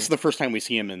this is the first time we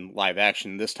see him in live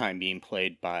action. This time being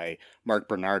played by Mark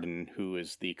Bernardin, who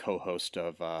is the co-host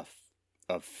of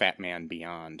Fat Man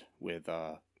Beyond with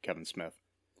Kevin Smith,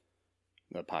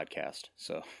 the podcast.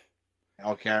 So,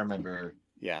 okay, I remember.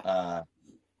 Yeah.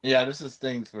 This is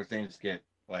things where things get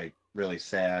like really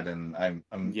sad, and I'm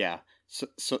yeah. So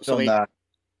they not.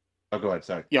 Oh, go ahead.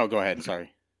 Sorry. Yeah, go ahead.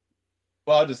 Sorry.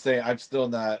 Well, I'll just say I'm still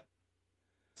not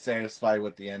satisfied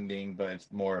with the ending, but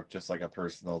it's more of just like a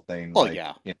personal thing. Oh, like,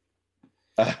 yeah. You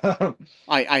know.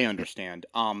 I understand.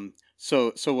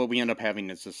 So what we end up having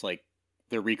is this, like,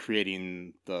 they're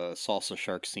recreating the Salsa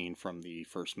Shark scene from the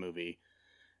first movie,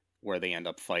 where they end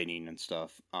up fighting and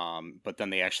stuff. But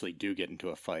then they actually do get into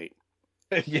a fight.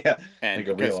 Yeah.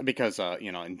 And because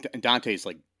and Dante's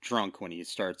like drunk when he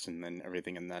starts, and then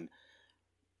everything, and then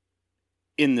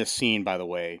in this scene, by the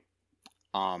way,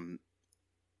 Brian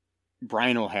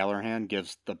O'Halloran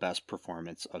gives the best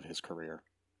performance of his career.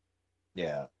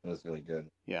 Yeah, it was really good.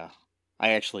 Yeah.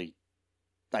 I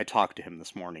talked to him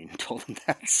this morning and told him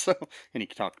that, so, and he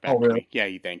talked back to me. Yeah,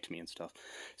 he thanked me and stuff.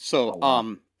 So,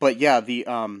 wow. But yeah,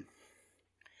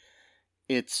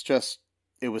 it's just,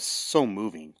 it was so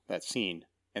moving, that scene.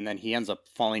 And then he ends up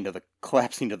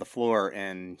collapsing to the floor,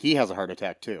 and he has a heart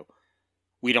attack too.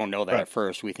 We don't know that at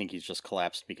first. We think he's just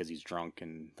collapsed because he's drunk,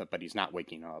 but he's not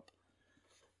waking up.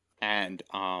 And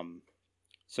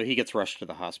so he gets rushed to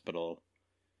the hospital.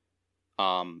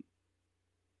 But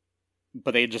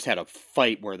they just had a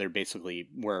fight where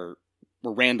where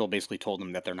Randall basically told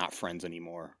him that they're not friends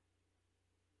anymore.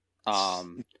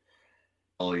 Oh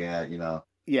yeah,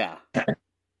 Yeah.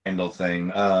 Randall thing.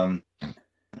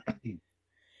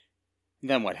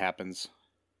 Then what happens?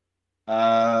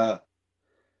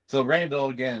 So Randall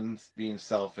again being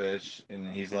selfish, and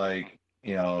he's like,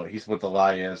 he's with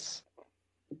Elias,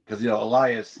 because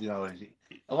Elias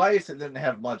didn't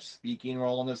have much speaking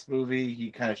role in this movie. He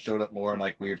kind of showed up more in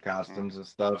like weird costumes and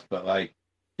stuff, but like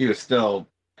he was still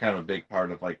kind of a big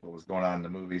part of like what was going on in the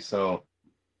movie. So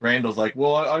Randall's like,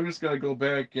 well, I'm just gonna go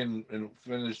back and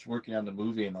finish working on the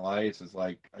movie, and Elias is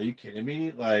like, are you kidding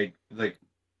me? Like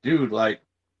dude,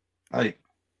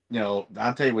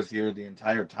 Dante was here the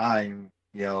entire time.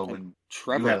 When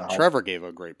Trevor gave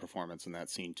a great performance in that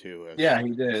scene too. Yeah, he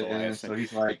did. And so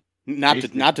he's like, not to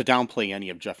downplay any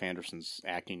of Jeff Anderson's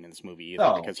acting in this movie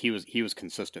either, because he was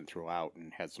consistent throughout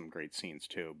and had some great scenes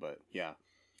too. But yeah.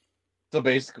 So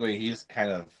basically, he's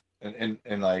kind of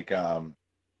and like I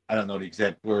don't know the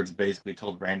exact words. Basically,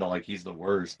 told Randall like he's the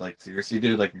worst. Like seriously,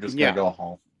 dude, like you're just gonna go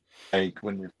home. Like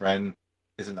when your friend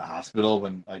is in the hospital,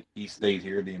 when like he stayed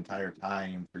here the entire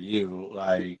time for you,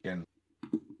 like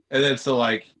and then so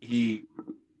like he's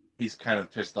kind of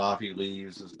pissed off. He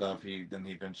leaves and stuff. He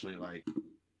eventually like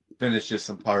finishes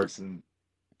some parts and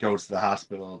goes to the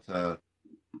hospital to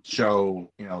show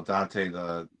Dante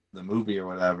the movie or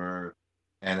whatever.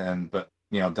 And then but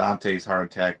Dante's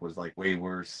heart attack was like way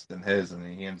worse than his, and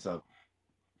he ends up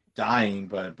dying.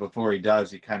 But before he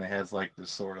does, he kind of has like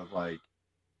this sort of like,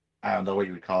 I don't know what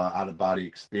you would call it, out of body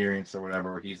experience or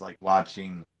whatever, where he's like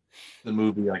watching the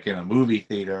movie like in a movie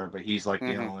theater, but he's like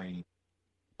the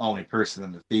only person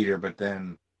in the theater. But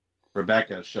then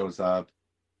Rebecca shows up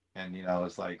and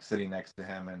is like sitting next to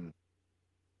him and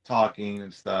talking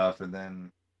and stuff, and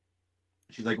then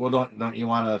she's like, well, don't you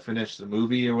want to finish the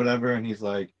movie or whatever? And he's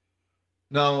like,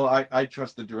 no, I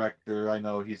trust the director. I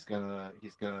know he's gonna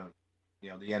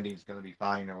the ending's gonna be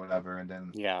fine or whatever. And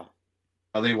then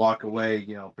they walk away,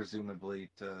 presumably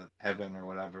to heaven or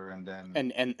whatever, and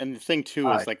then and the thing too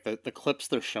is like the clips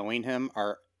they're showing him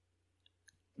are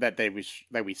that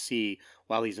we see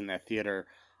while he's in that theater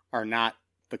are not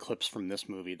the clips from this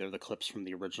movie. They're the clips from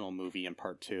the original movie in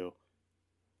part 2.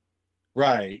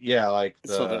 Right. Yeah. Like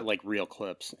so they're like real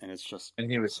clips, and it's just.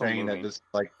 And he was saying that this is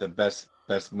like the best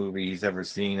movie he's ever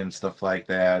seen and stuff like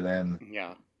that, and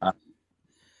yeah.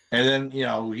 And then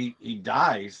he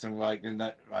dies, and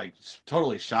that like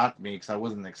totally shocked me because I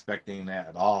wasn't expecting that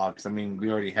at all. Because I mean, we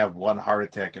already have one heart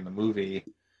attack in the movie.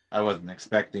 I wasn't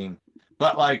expecting,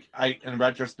 but like in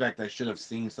retrospect, I should have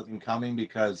seen something coming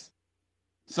because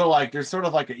So like there's sort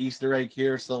of like an Easter egg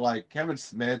here. So like Kevin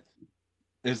Smith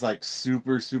is like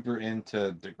super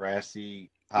into Degrassi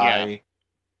High. Yeah.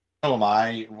 So am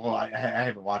I. Well, I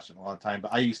haven't watched it in a long time,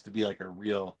 but I used to be like a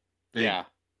real big. Yeah.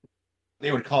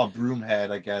 They would call it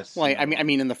Broomhead, I guess. Well, I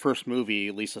mean, in the first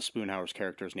movie, Lisa Spoonhauer's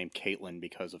character is named Caitlin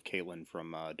because of Caitlin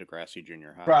from Degrassi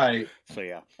Junior High. Right. So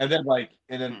yeah. And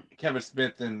then Kevin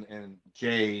Smith and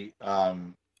Jay,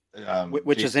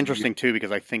 which Jason is interesting too,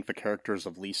 because I think the characters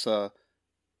of Lisa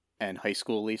and High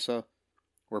School Lisa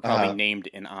were probably named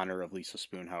in honor of Lisa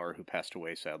Spoonhauer, who passed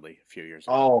away sadly a few years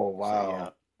ago. Oh wow.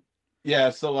 So, yeah.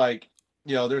 So like,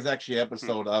 there's actually an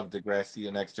episode of Degrassi: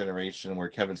 The Next Generation where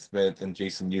Kevin Smith and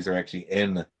Jason Mewes are actually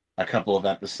in a couple of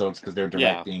episodes because they're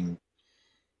directing.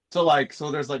 Yeah.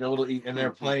 So there's like a little, and they're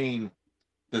playing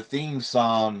the theme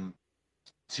song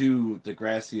to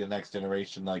Degrassi: The Next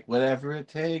Generation, like whatever it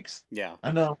takes. Yeah.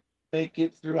 I know, make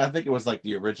it through. I think it was like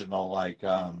the original,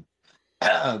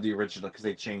 the original, because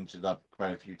they changed it up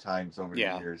quite a few times over the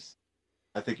years.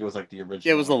 I think it was like the original.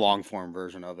 Yeah, it was the long form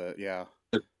version of it. Yeah.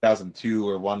 2002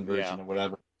 or one version or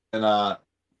whatever, and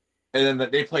then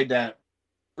they played that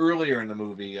earlier in the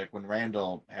movie, like when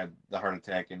Randall had the heart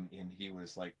attack and he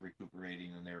was like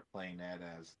recuperating, and they were playing that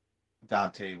as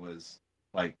Dante was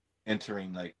like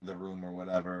entering like the room or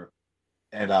whatever,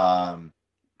 and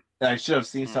I should have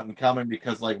seen something coming,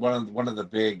 because like one of the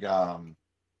big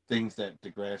things that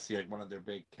Degrassi, like one of their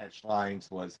big catch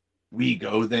lines was "We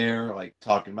go there," like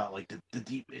talking about like the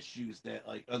deep issues that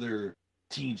like other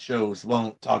teen shows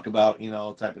won't talk about,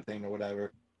 type of thing or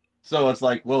whatever. So it's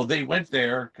like, well, they went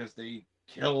there because they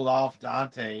killed off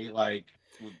Dante. Like,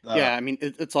 yeah, I mean,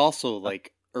 it's also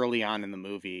like early on in the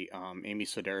movie, Amy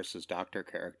Sedaris' doctor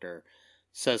character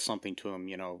says something to him,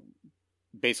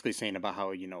 basically saying about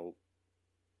how,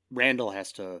 Randall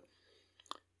has to,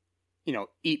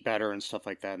 eat better and stuff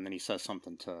like that. And then he says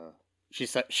something to,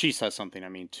 she says something, I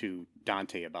mean, to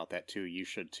Dante about that too. You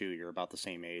should too. You're about the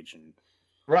same age. And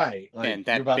right. Like, and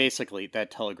that basically,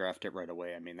 that telegraphed it right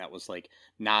away. I mean, that was like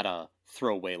not a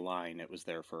throwaway line. It was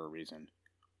there for a reason.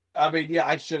 I mean, yeah,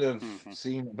 I should have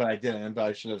seen it, but I didn't. But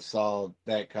I should have saw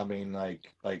that coming. Like,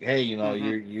 hey,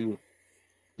 you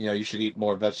should eat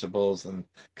more vegetables, and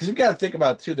because you got to think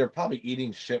about it too, they're probably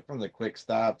eating shit from the quick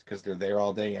stop because they're there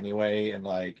all day anyway, and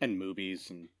like movies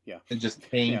and and just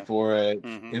paying for it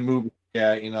in movies,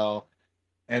 and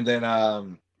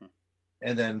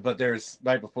then but there's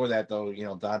right before that though,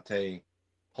 Dante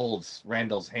holds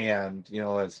Randall's hand,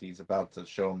 as he's about to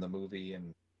show him the movie,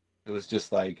 and it was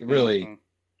just like really.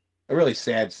 A really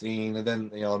sad scene, and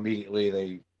then immediately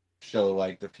they show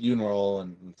like the funeral,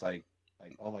 and it's like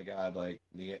oh my god, like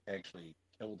they actually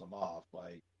killed him off,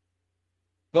 like,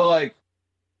 but like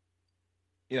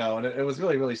and it was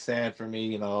really really sad for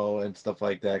me, and stuff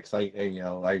like that, because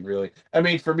I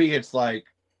mean, for me it's like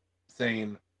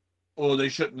saying, well, they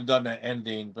shouldn't have done that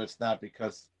ending, but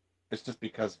it's just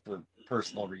because for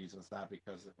personal reasons, not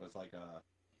because it was like a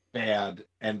bad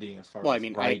ending as far as, I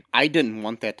mean, I didn't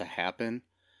want that to happen.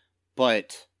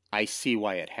 But I see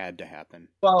why it had to happen.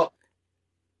 Well,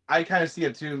 I kind of see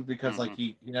it too, because like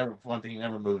he never, for one thing, he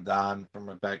never moved on from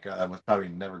Rebecca. I was probably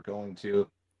never going to,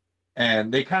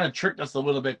 and they kind of tricked us a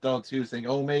little bit though too, saying,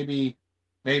 oh, maybe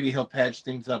he'll patch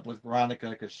things up with Veronica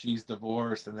because she's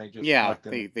divorced, and they just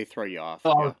they throw you off.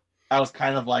 So I was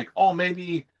kind of like, oh,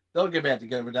 maybe they'll get back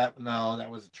together, but that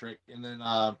was a trick. And then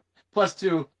plus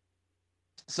two,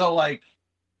 so like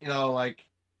like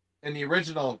in the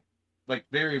original. Like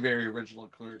very, very original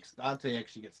Clerks, Dante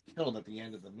actually gets killed at the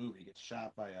end of the movie. He gets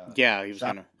shot by a he was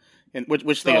gonna, and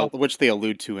which they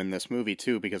allude to in this movie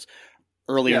too, because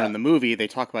earlier in the movie they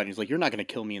talk about it, he's like, "You're not going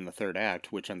to kill me in the third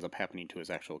act," which ends up happening to his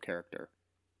actual character.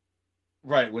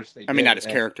 Right, which they. I mean, not his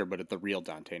character, but the real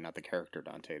Dante, not the character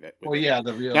Dante. That. Well, yeah,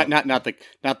 the real. Not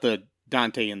the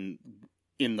Dante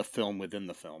in the film within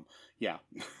the film. Yeah.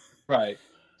 Right.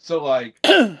 So like.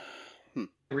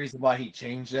 The reason why he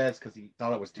changed that is because he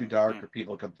thought it was too dark, or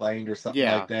people complained or something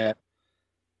like that.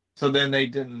 So then they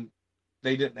didn't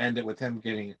end it with him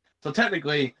getting. So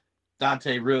technically,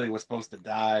 Dante really was supposed to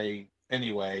die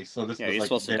anyway. So this was he's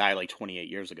supposed to die like 28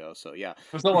 years ago. So yeah,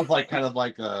 it was almost like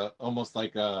almost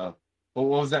like a. What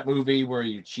was that movie where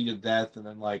you cheated death and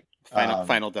then like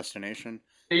Final Destination?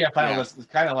 Yeah, Final Destination.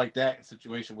 It's kind of like that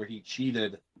situation where he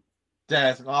cheated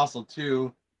death, and also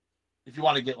too. If you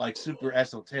want to get like super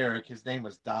esoteric, his name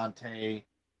was Dante,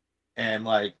 and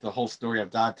like the whole story of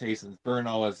Dante's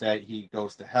Inferno is that he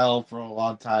goes to hell for a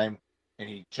long time, and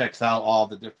he checks out all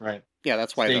the different. Yeah,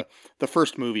 that's why the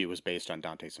first movie was based on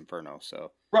Dante's Inferno.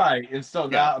 So right, and so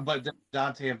now, but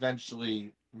Dante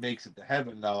eventually makes it to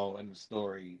heaven though in the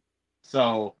story.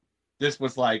 So this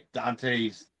was like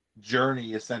Dante's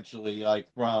journey essentially, like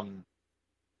from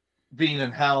being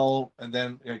in hell, and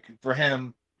then like, for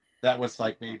him, that was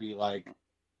like maybe like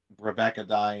Rebecca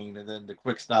dying, and then the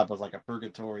quick stop was like a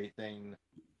purgatory thing,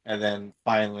 and then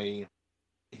finally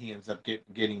he ends up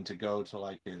getting to go to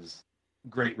like his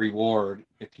great reward,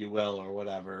 if you will, or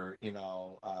whatever,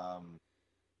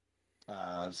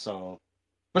 so,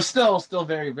 but still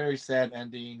very very sad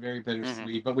ending, very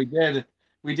bittersweet. But we did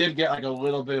get like a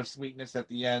little bit of sweetness at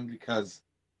the end because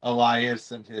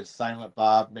Elias and his Silent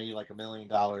Bob made like $1 million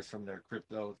from their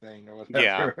crypto thing or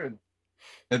whatever,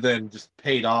 and then just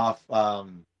paid off.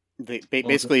 They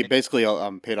basically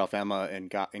paid off Emma and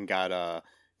got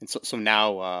and so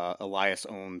now Elias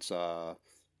owns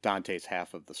Dante's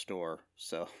half of the store.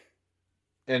 So,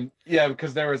 and yeah,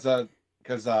 because there was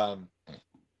because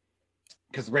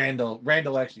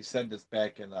Randall actually said this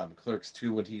back in Clerks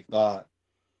 2 when he thought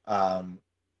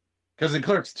because in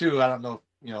Clerks 2, I don't know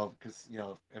because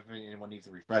if anyone needs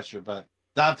a refresher, but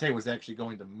Dante was actually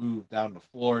going to move down to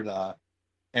Florida,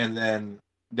 and then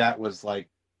that was like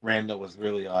Randall was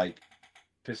really like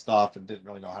pissed off and didn't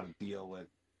really know how to deal with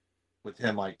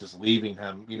him like just leaving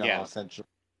him, essentially.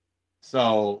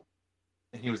 So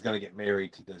he was going to get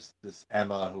married to this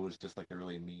Emma, who was just like a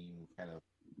really mean kind of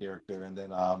character, and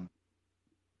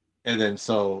then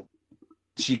so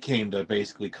she came to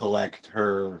basically collect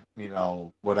her,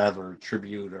 whatever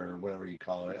tribute or whatever you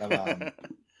call it,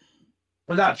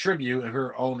 well, not tribute,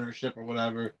 her ownership or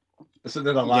whatever. So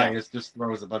then Elias just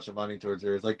throws a bunch of money towards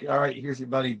her. It's like, all right, here's your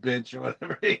money, bitch, or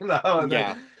whatever, And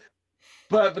then,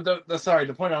 but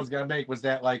the point I was gonna make was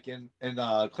that like in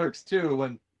Clerks 2,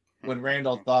 when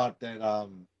Randall thought that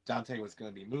Dante was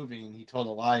gonna be moving, he told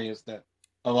Elias that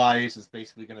Elias is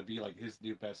basically gonna be like his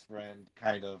new best friend,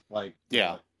 kind of like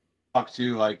talk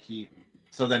to like he.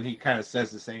 So then he kind of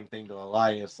says the same thing to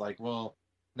Elias, like, well,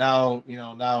 now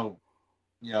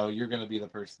you're gonna be the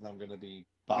person I'm gonna be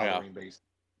bothering,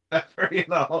 basically,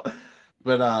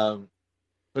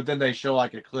 But then they show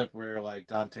like a clip where like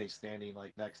Dante's standing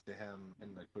like next to him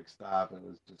in the quick stop. It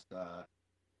was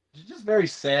just very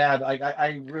sad. Like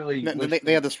I really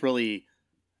they had this really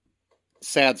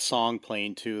sad song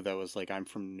playing too that was like "I'm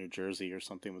from New Jersey" or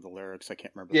something with the lyrics. I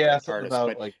can't remember the artist,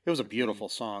 but like, it was a beautiful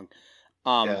song.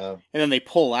 And then they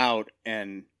pull out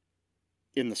and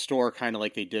in the store, kind of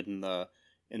like they did in the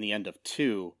end of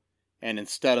 2, and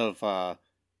instead of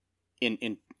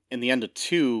in the end of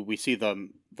 2, we see the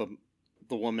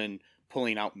woman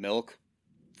pulling out milk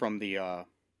from the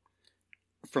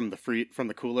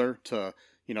cooler to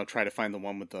try to find the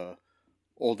one with the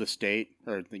oldest date,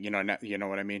 or you know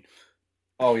what I mean.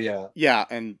 Oh yeah, yeah.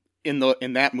 And in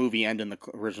that movie and in the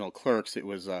original Clerks, it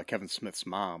was Kevin Smith's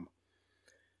mom.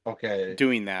 Okay.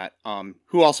 Doing that,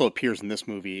 who also appears in this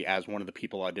movie as one of the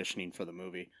people auditioning for the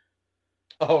movie.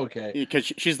 Oh, okay. Because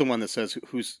she's the one that says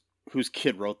whose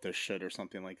kid wrote this shit or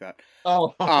something like that.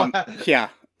 Oh. Yeah.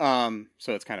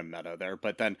 So it's kind of meta there.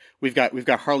 But then we've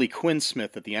got Harley Quinn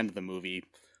Smith at the end of the movie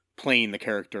playing the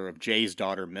character of Jay's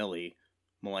daughter Millie,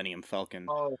 Millennium Falcon.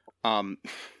 Oh.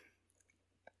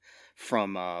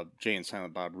 From Jay and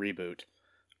Silent Bob reboot.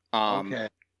 Okay.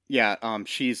 Yeah.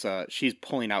 She's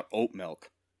pulling out oat milk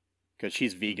because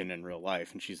she's vegan in real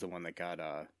life, and she's the one that got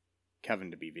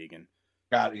Kevin to be vegan.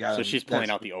 Got so she's pulling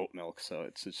out the oat milk, so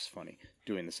it's just funny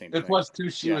doing the same thing. It was too.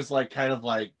 She was like kind of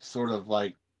like sort of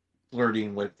like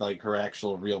flirting with like her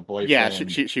actual real boyfriend. Yeah,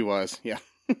 she was. Yeah,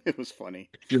 it was funny.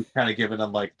 She was kind of giving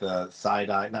him like the side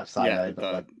eye, not side eye,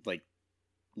 but like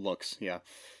looks. Yeah.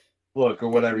 Look or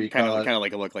whatever you kind call of it. Kind of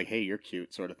like a look, like, hey, you're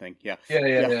cute, sort of thing. Yeah.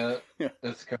 Yeah.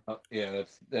 That's kind of,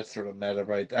 that's sort of meta,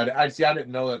 right? I didn't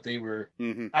know that they were.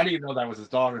 Mm-hmm. I didn't even know that was his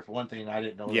daughter for one thing. I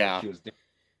didn't know that she was that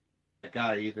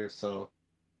guy either. So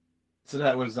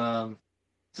that was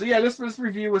So yeah, this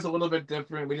review was a little bit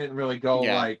different. We didn't really go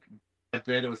like a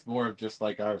bit. It was more of just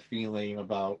like our feeling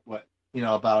about what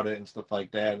about it and stuff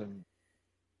like that, and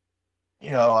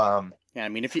yeah, I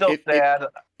mean, it's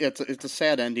a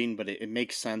sad ending, but it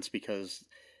makes sense because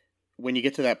when you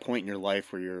get to that point in your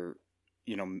life where you're,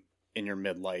 in your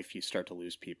midlife, you start to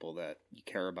lose people that you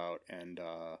care about, and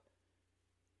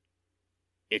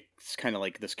it's kind of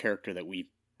like this character that we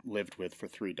lived with for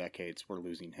 3 decades. We're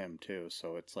losing him too,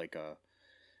 so it's like a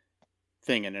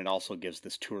thing, and it also gives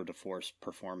this tour de force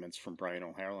performance from Brian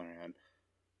O'Halloran,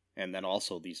 and then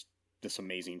also this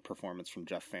amazing performance from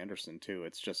Jeff Vanderson too.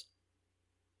 It's just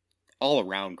all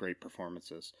around great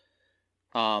performances.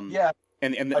 And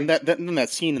that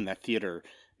scene in that theater,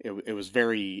 it was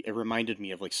very. It reminded me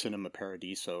of like Cinema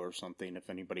Paradiso or something. If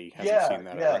anybody hasn't seen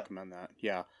that, I recommend that.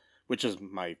 Yeah, which is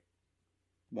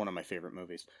one of my favorite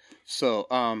movies. So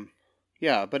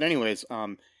but anyways,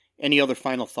 Any other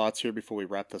final thoughts here before we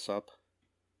wrap this up?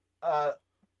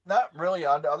 Not really.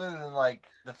 Other than like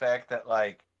the fact that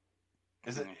like,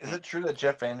 is it true that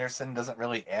Jeff Anderson doesn't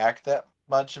really act that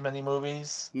much in many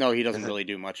movies? No, he doesn't really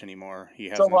do much anymore. He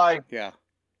hasn't. So like, yeah,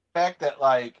 the fact that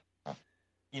like,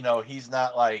 he's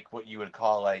not like what you would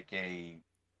call like a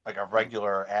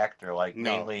regular actor. Like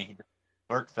mainly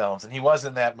work films, and he was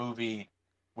in that movie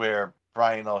where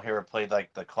Brian O'Hara played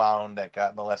like the clown that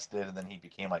got molested, and then he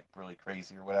became like really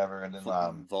crazy or whatever, and then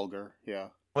Vulgar, yeah.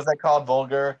 Was that called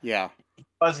Vulgar? Yeah.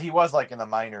 He was like in the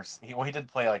minors. He did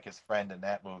play like his friend in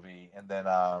that movie, and then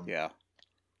yeah.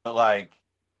 But like,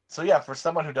 so yeah, for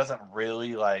someone who doesn't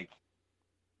really like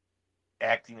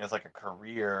acting as like a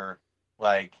career,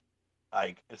 like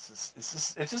it's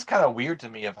just kind of weird to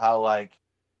me of how like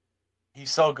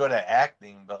he's so good at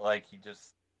acting, but like he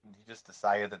just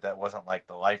decided that wasn't like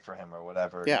the life for him or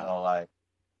whatever. Yeah.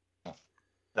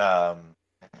 But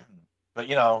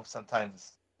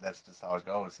sometimes that's just how it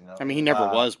goes. I mean, he never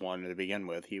was one to begin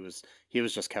with. He was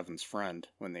just Kevin's friend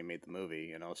when they made the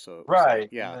movie. So right.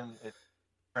 Yeah. And then it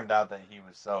turned out that he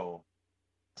was so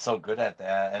good at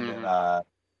that, and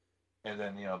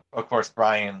then of course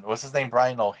Brian. What's his name?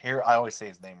 Brian O'Hara. I always say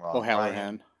his name wrong.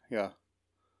 O'Halloran. Yeah.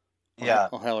 Yeah,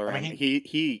 O'Halloran. I mean,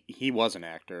 he was an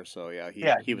actor, so yeah.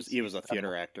 He was a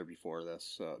theater actor before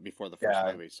this, before the first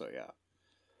movie. So yeah,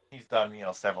 he's done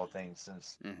several things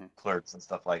since Clerks and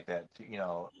stuff like that,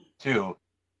 too.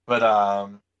 But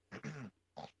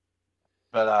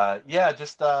yeah,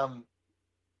 just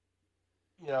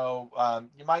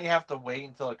you might have to wait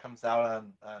until it comes out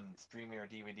on streaming or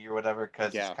DVD or whatever,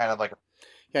 because it's kind of like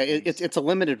it's a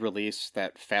limited release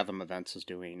that Fathom Events is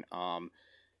doing.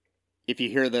 If you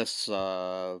hear this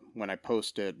when I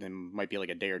post it, there might be like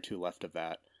a day or two left of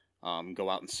that. Go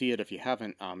out and see it if you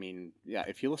haven't. I mean, yeah,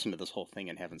 if you listen to this whole thing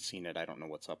and haven't seen it, I don't know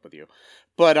what's up with you.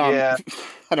 But I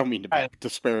don't mean to be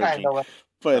disparaging.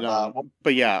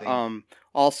 But yeah,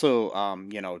 also,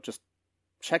 just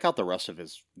check out the rest of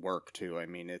his work too. I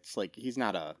mean, it's like he's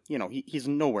not a, he's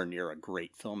nowhere near a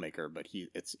great filmmaker, but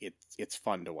it's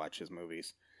fun to watch his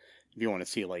movies. If you want to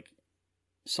see like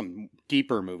some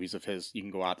deeper movies of his, you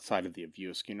can go outside of the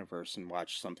Views universe and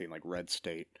watch something like Red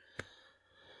State,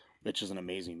 which is an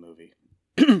amazing movie.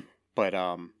 But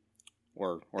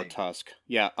or Tusk.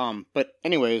 Yeah, but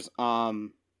anyways, I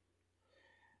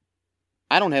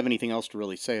don't have anything else to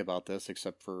really say about this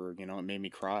except for, it made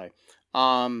me cry.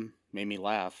 Made me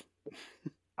laugh.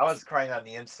 I was crying on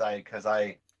the inside because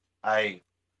I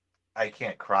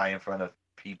can't cry in front of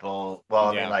people. Well,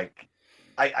 I mean, like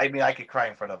I could cry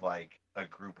in front of like a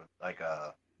group of like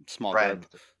a small friend.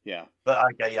 Group. Yeah. But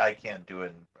I can't do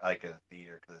it in like a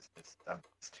theater because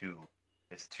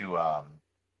it's too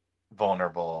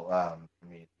vulnerable for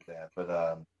me to do that.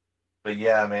 But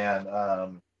yeah, man.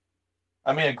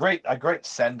 I mean, a great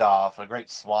send off, a great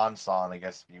swan song, I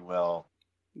guess if you will.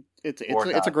 It's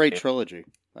a great trilogy.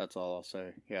 That's all I'll say.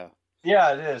 Yeah.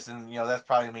 Yeah, it is, and that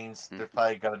probably means there's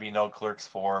probably going to be no Clerks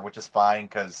 4, which is fine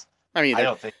because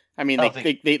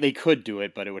they could do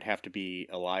it, but it would have to be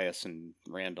Elias and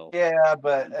Randall. Yeah,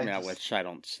 but which I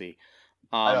don't see.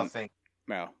 I don't think.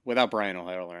 No, without Brian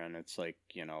O'Halloran, it's like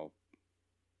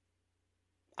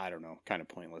I don't know, kind of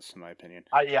pointless in my opinion.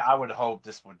 I would hope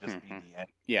this would just be the end.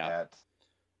 Yeah.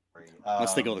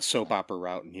 Unless they go the soap opera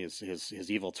route and his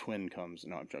evil twin comes.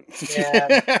 No, I'm joking.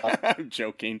 Yeah, I'm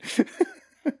joking.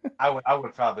 I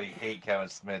would probably hate Kevin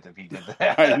Smith if he did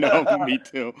that. I know, me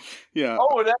too. Yeah.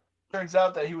 Oh, that turns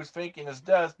out that he was faking his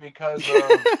death because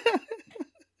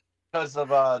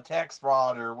of tax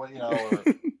fraud or what or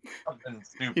something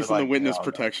stupid. He's in the witness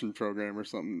protection program or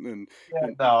something,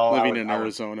 and living in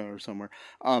Arizona or somewhere.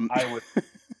 I would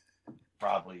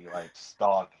probably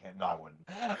stalk him. No, I wouldn't.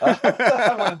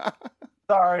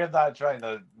 Sorry, I'm not trying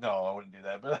to. No, I wouldn't do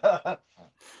that. But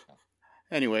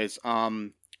anyways,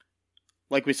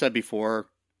 like we said before,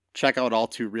 check out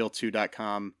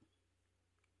all2real2.com.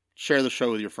 Share the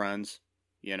show with your friends,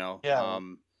 and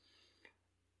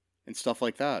stuff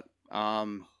like that.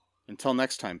 Until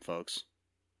next time, folks.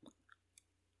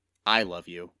 I love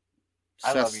you.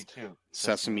 I love you too.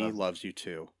 Sesame loves you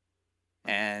too.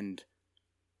 And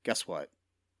guess what?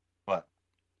 What?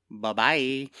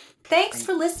 Bye-bye. Thanks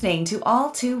for listening to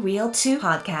All Too Real 2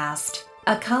 podcast,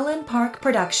 a Cullen Park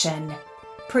production.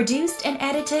 Produced and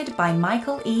edited by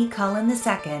Michael E. Cullen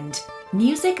II.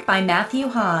 Music by Matthew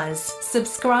Haas.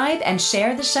 Subscribe and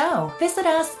share the show. Visit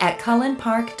us at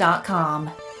cullenpark.com.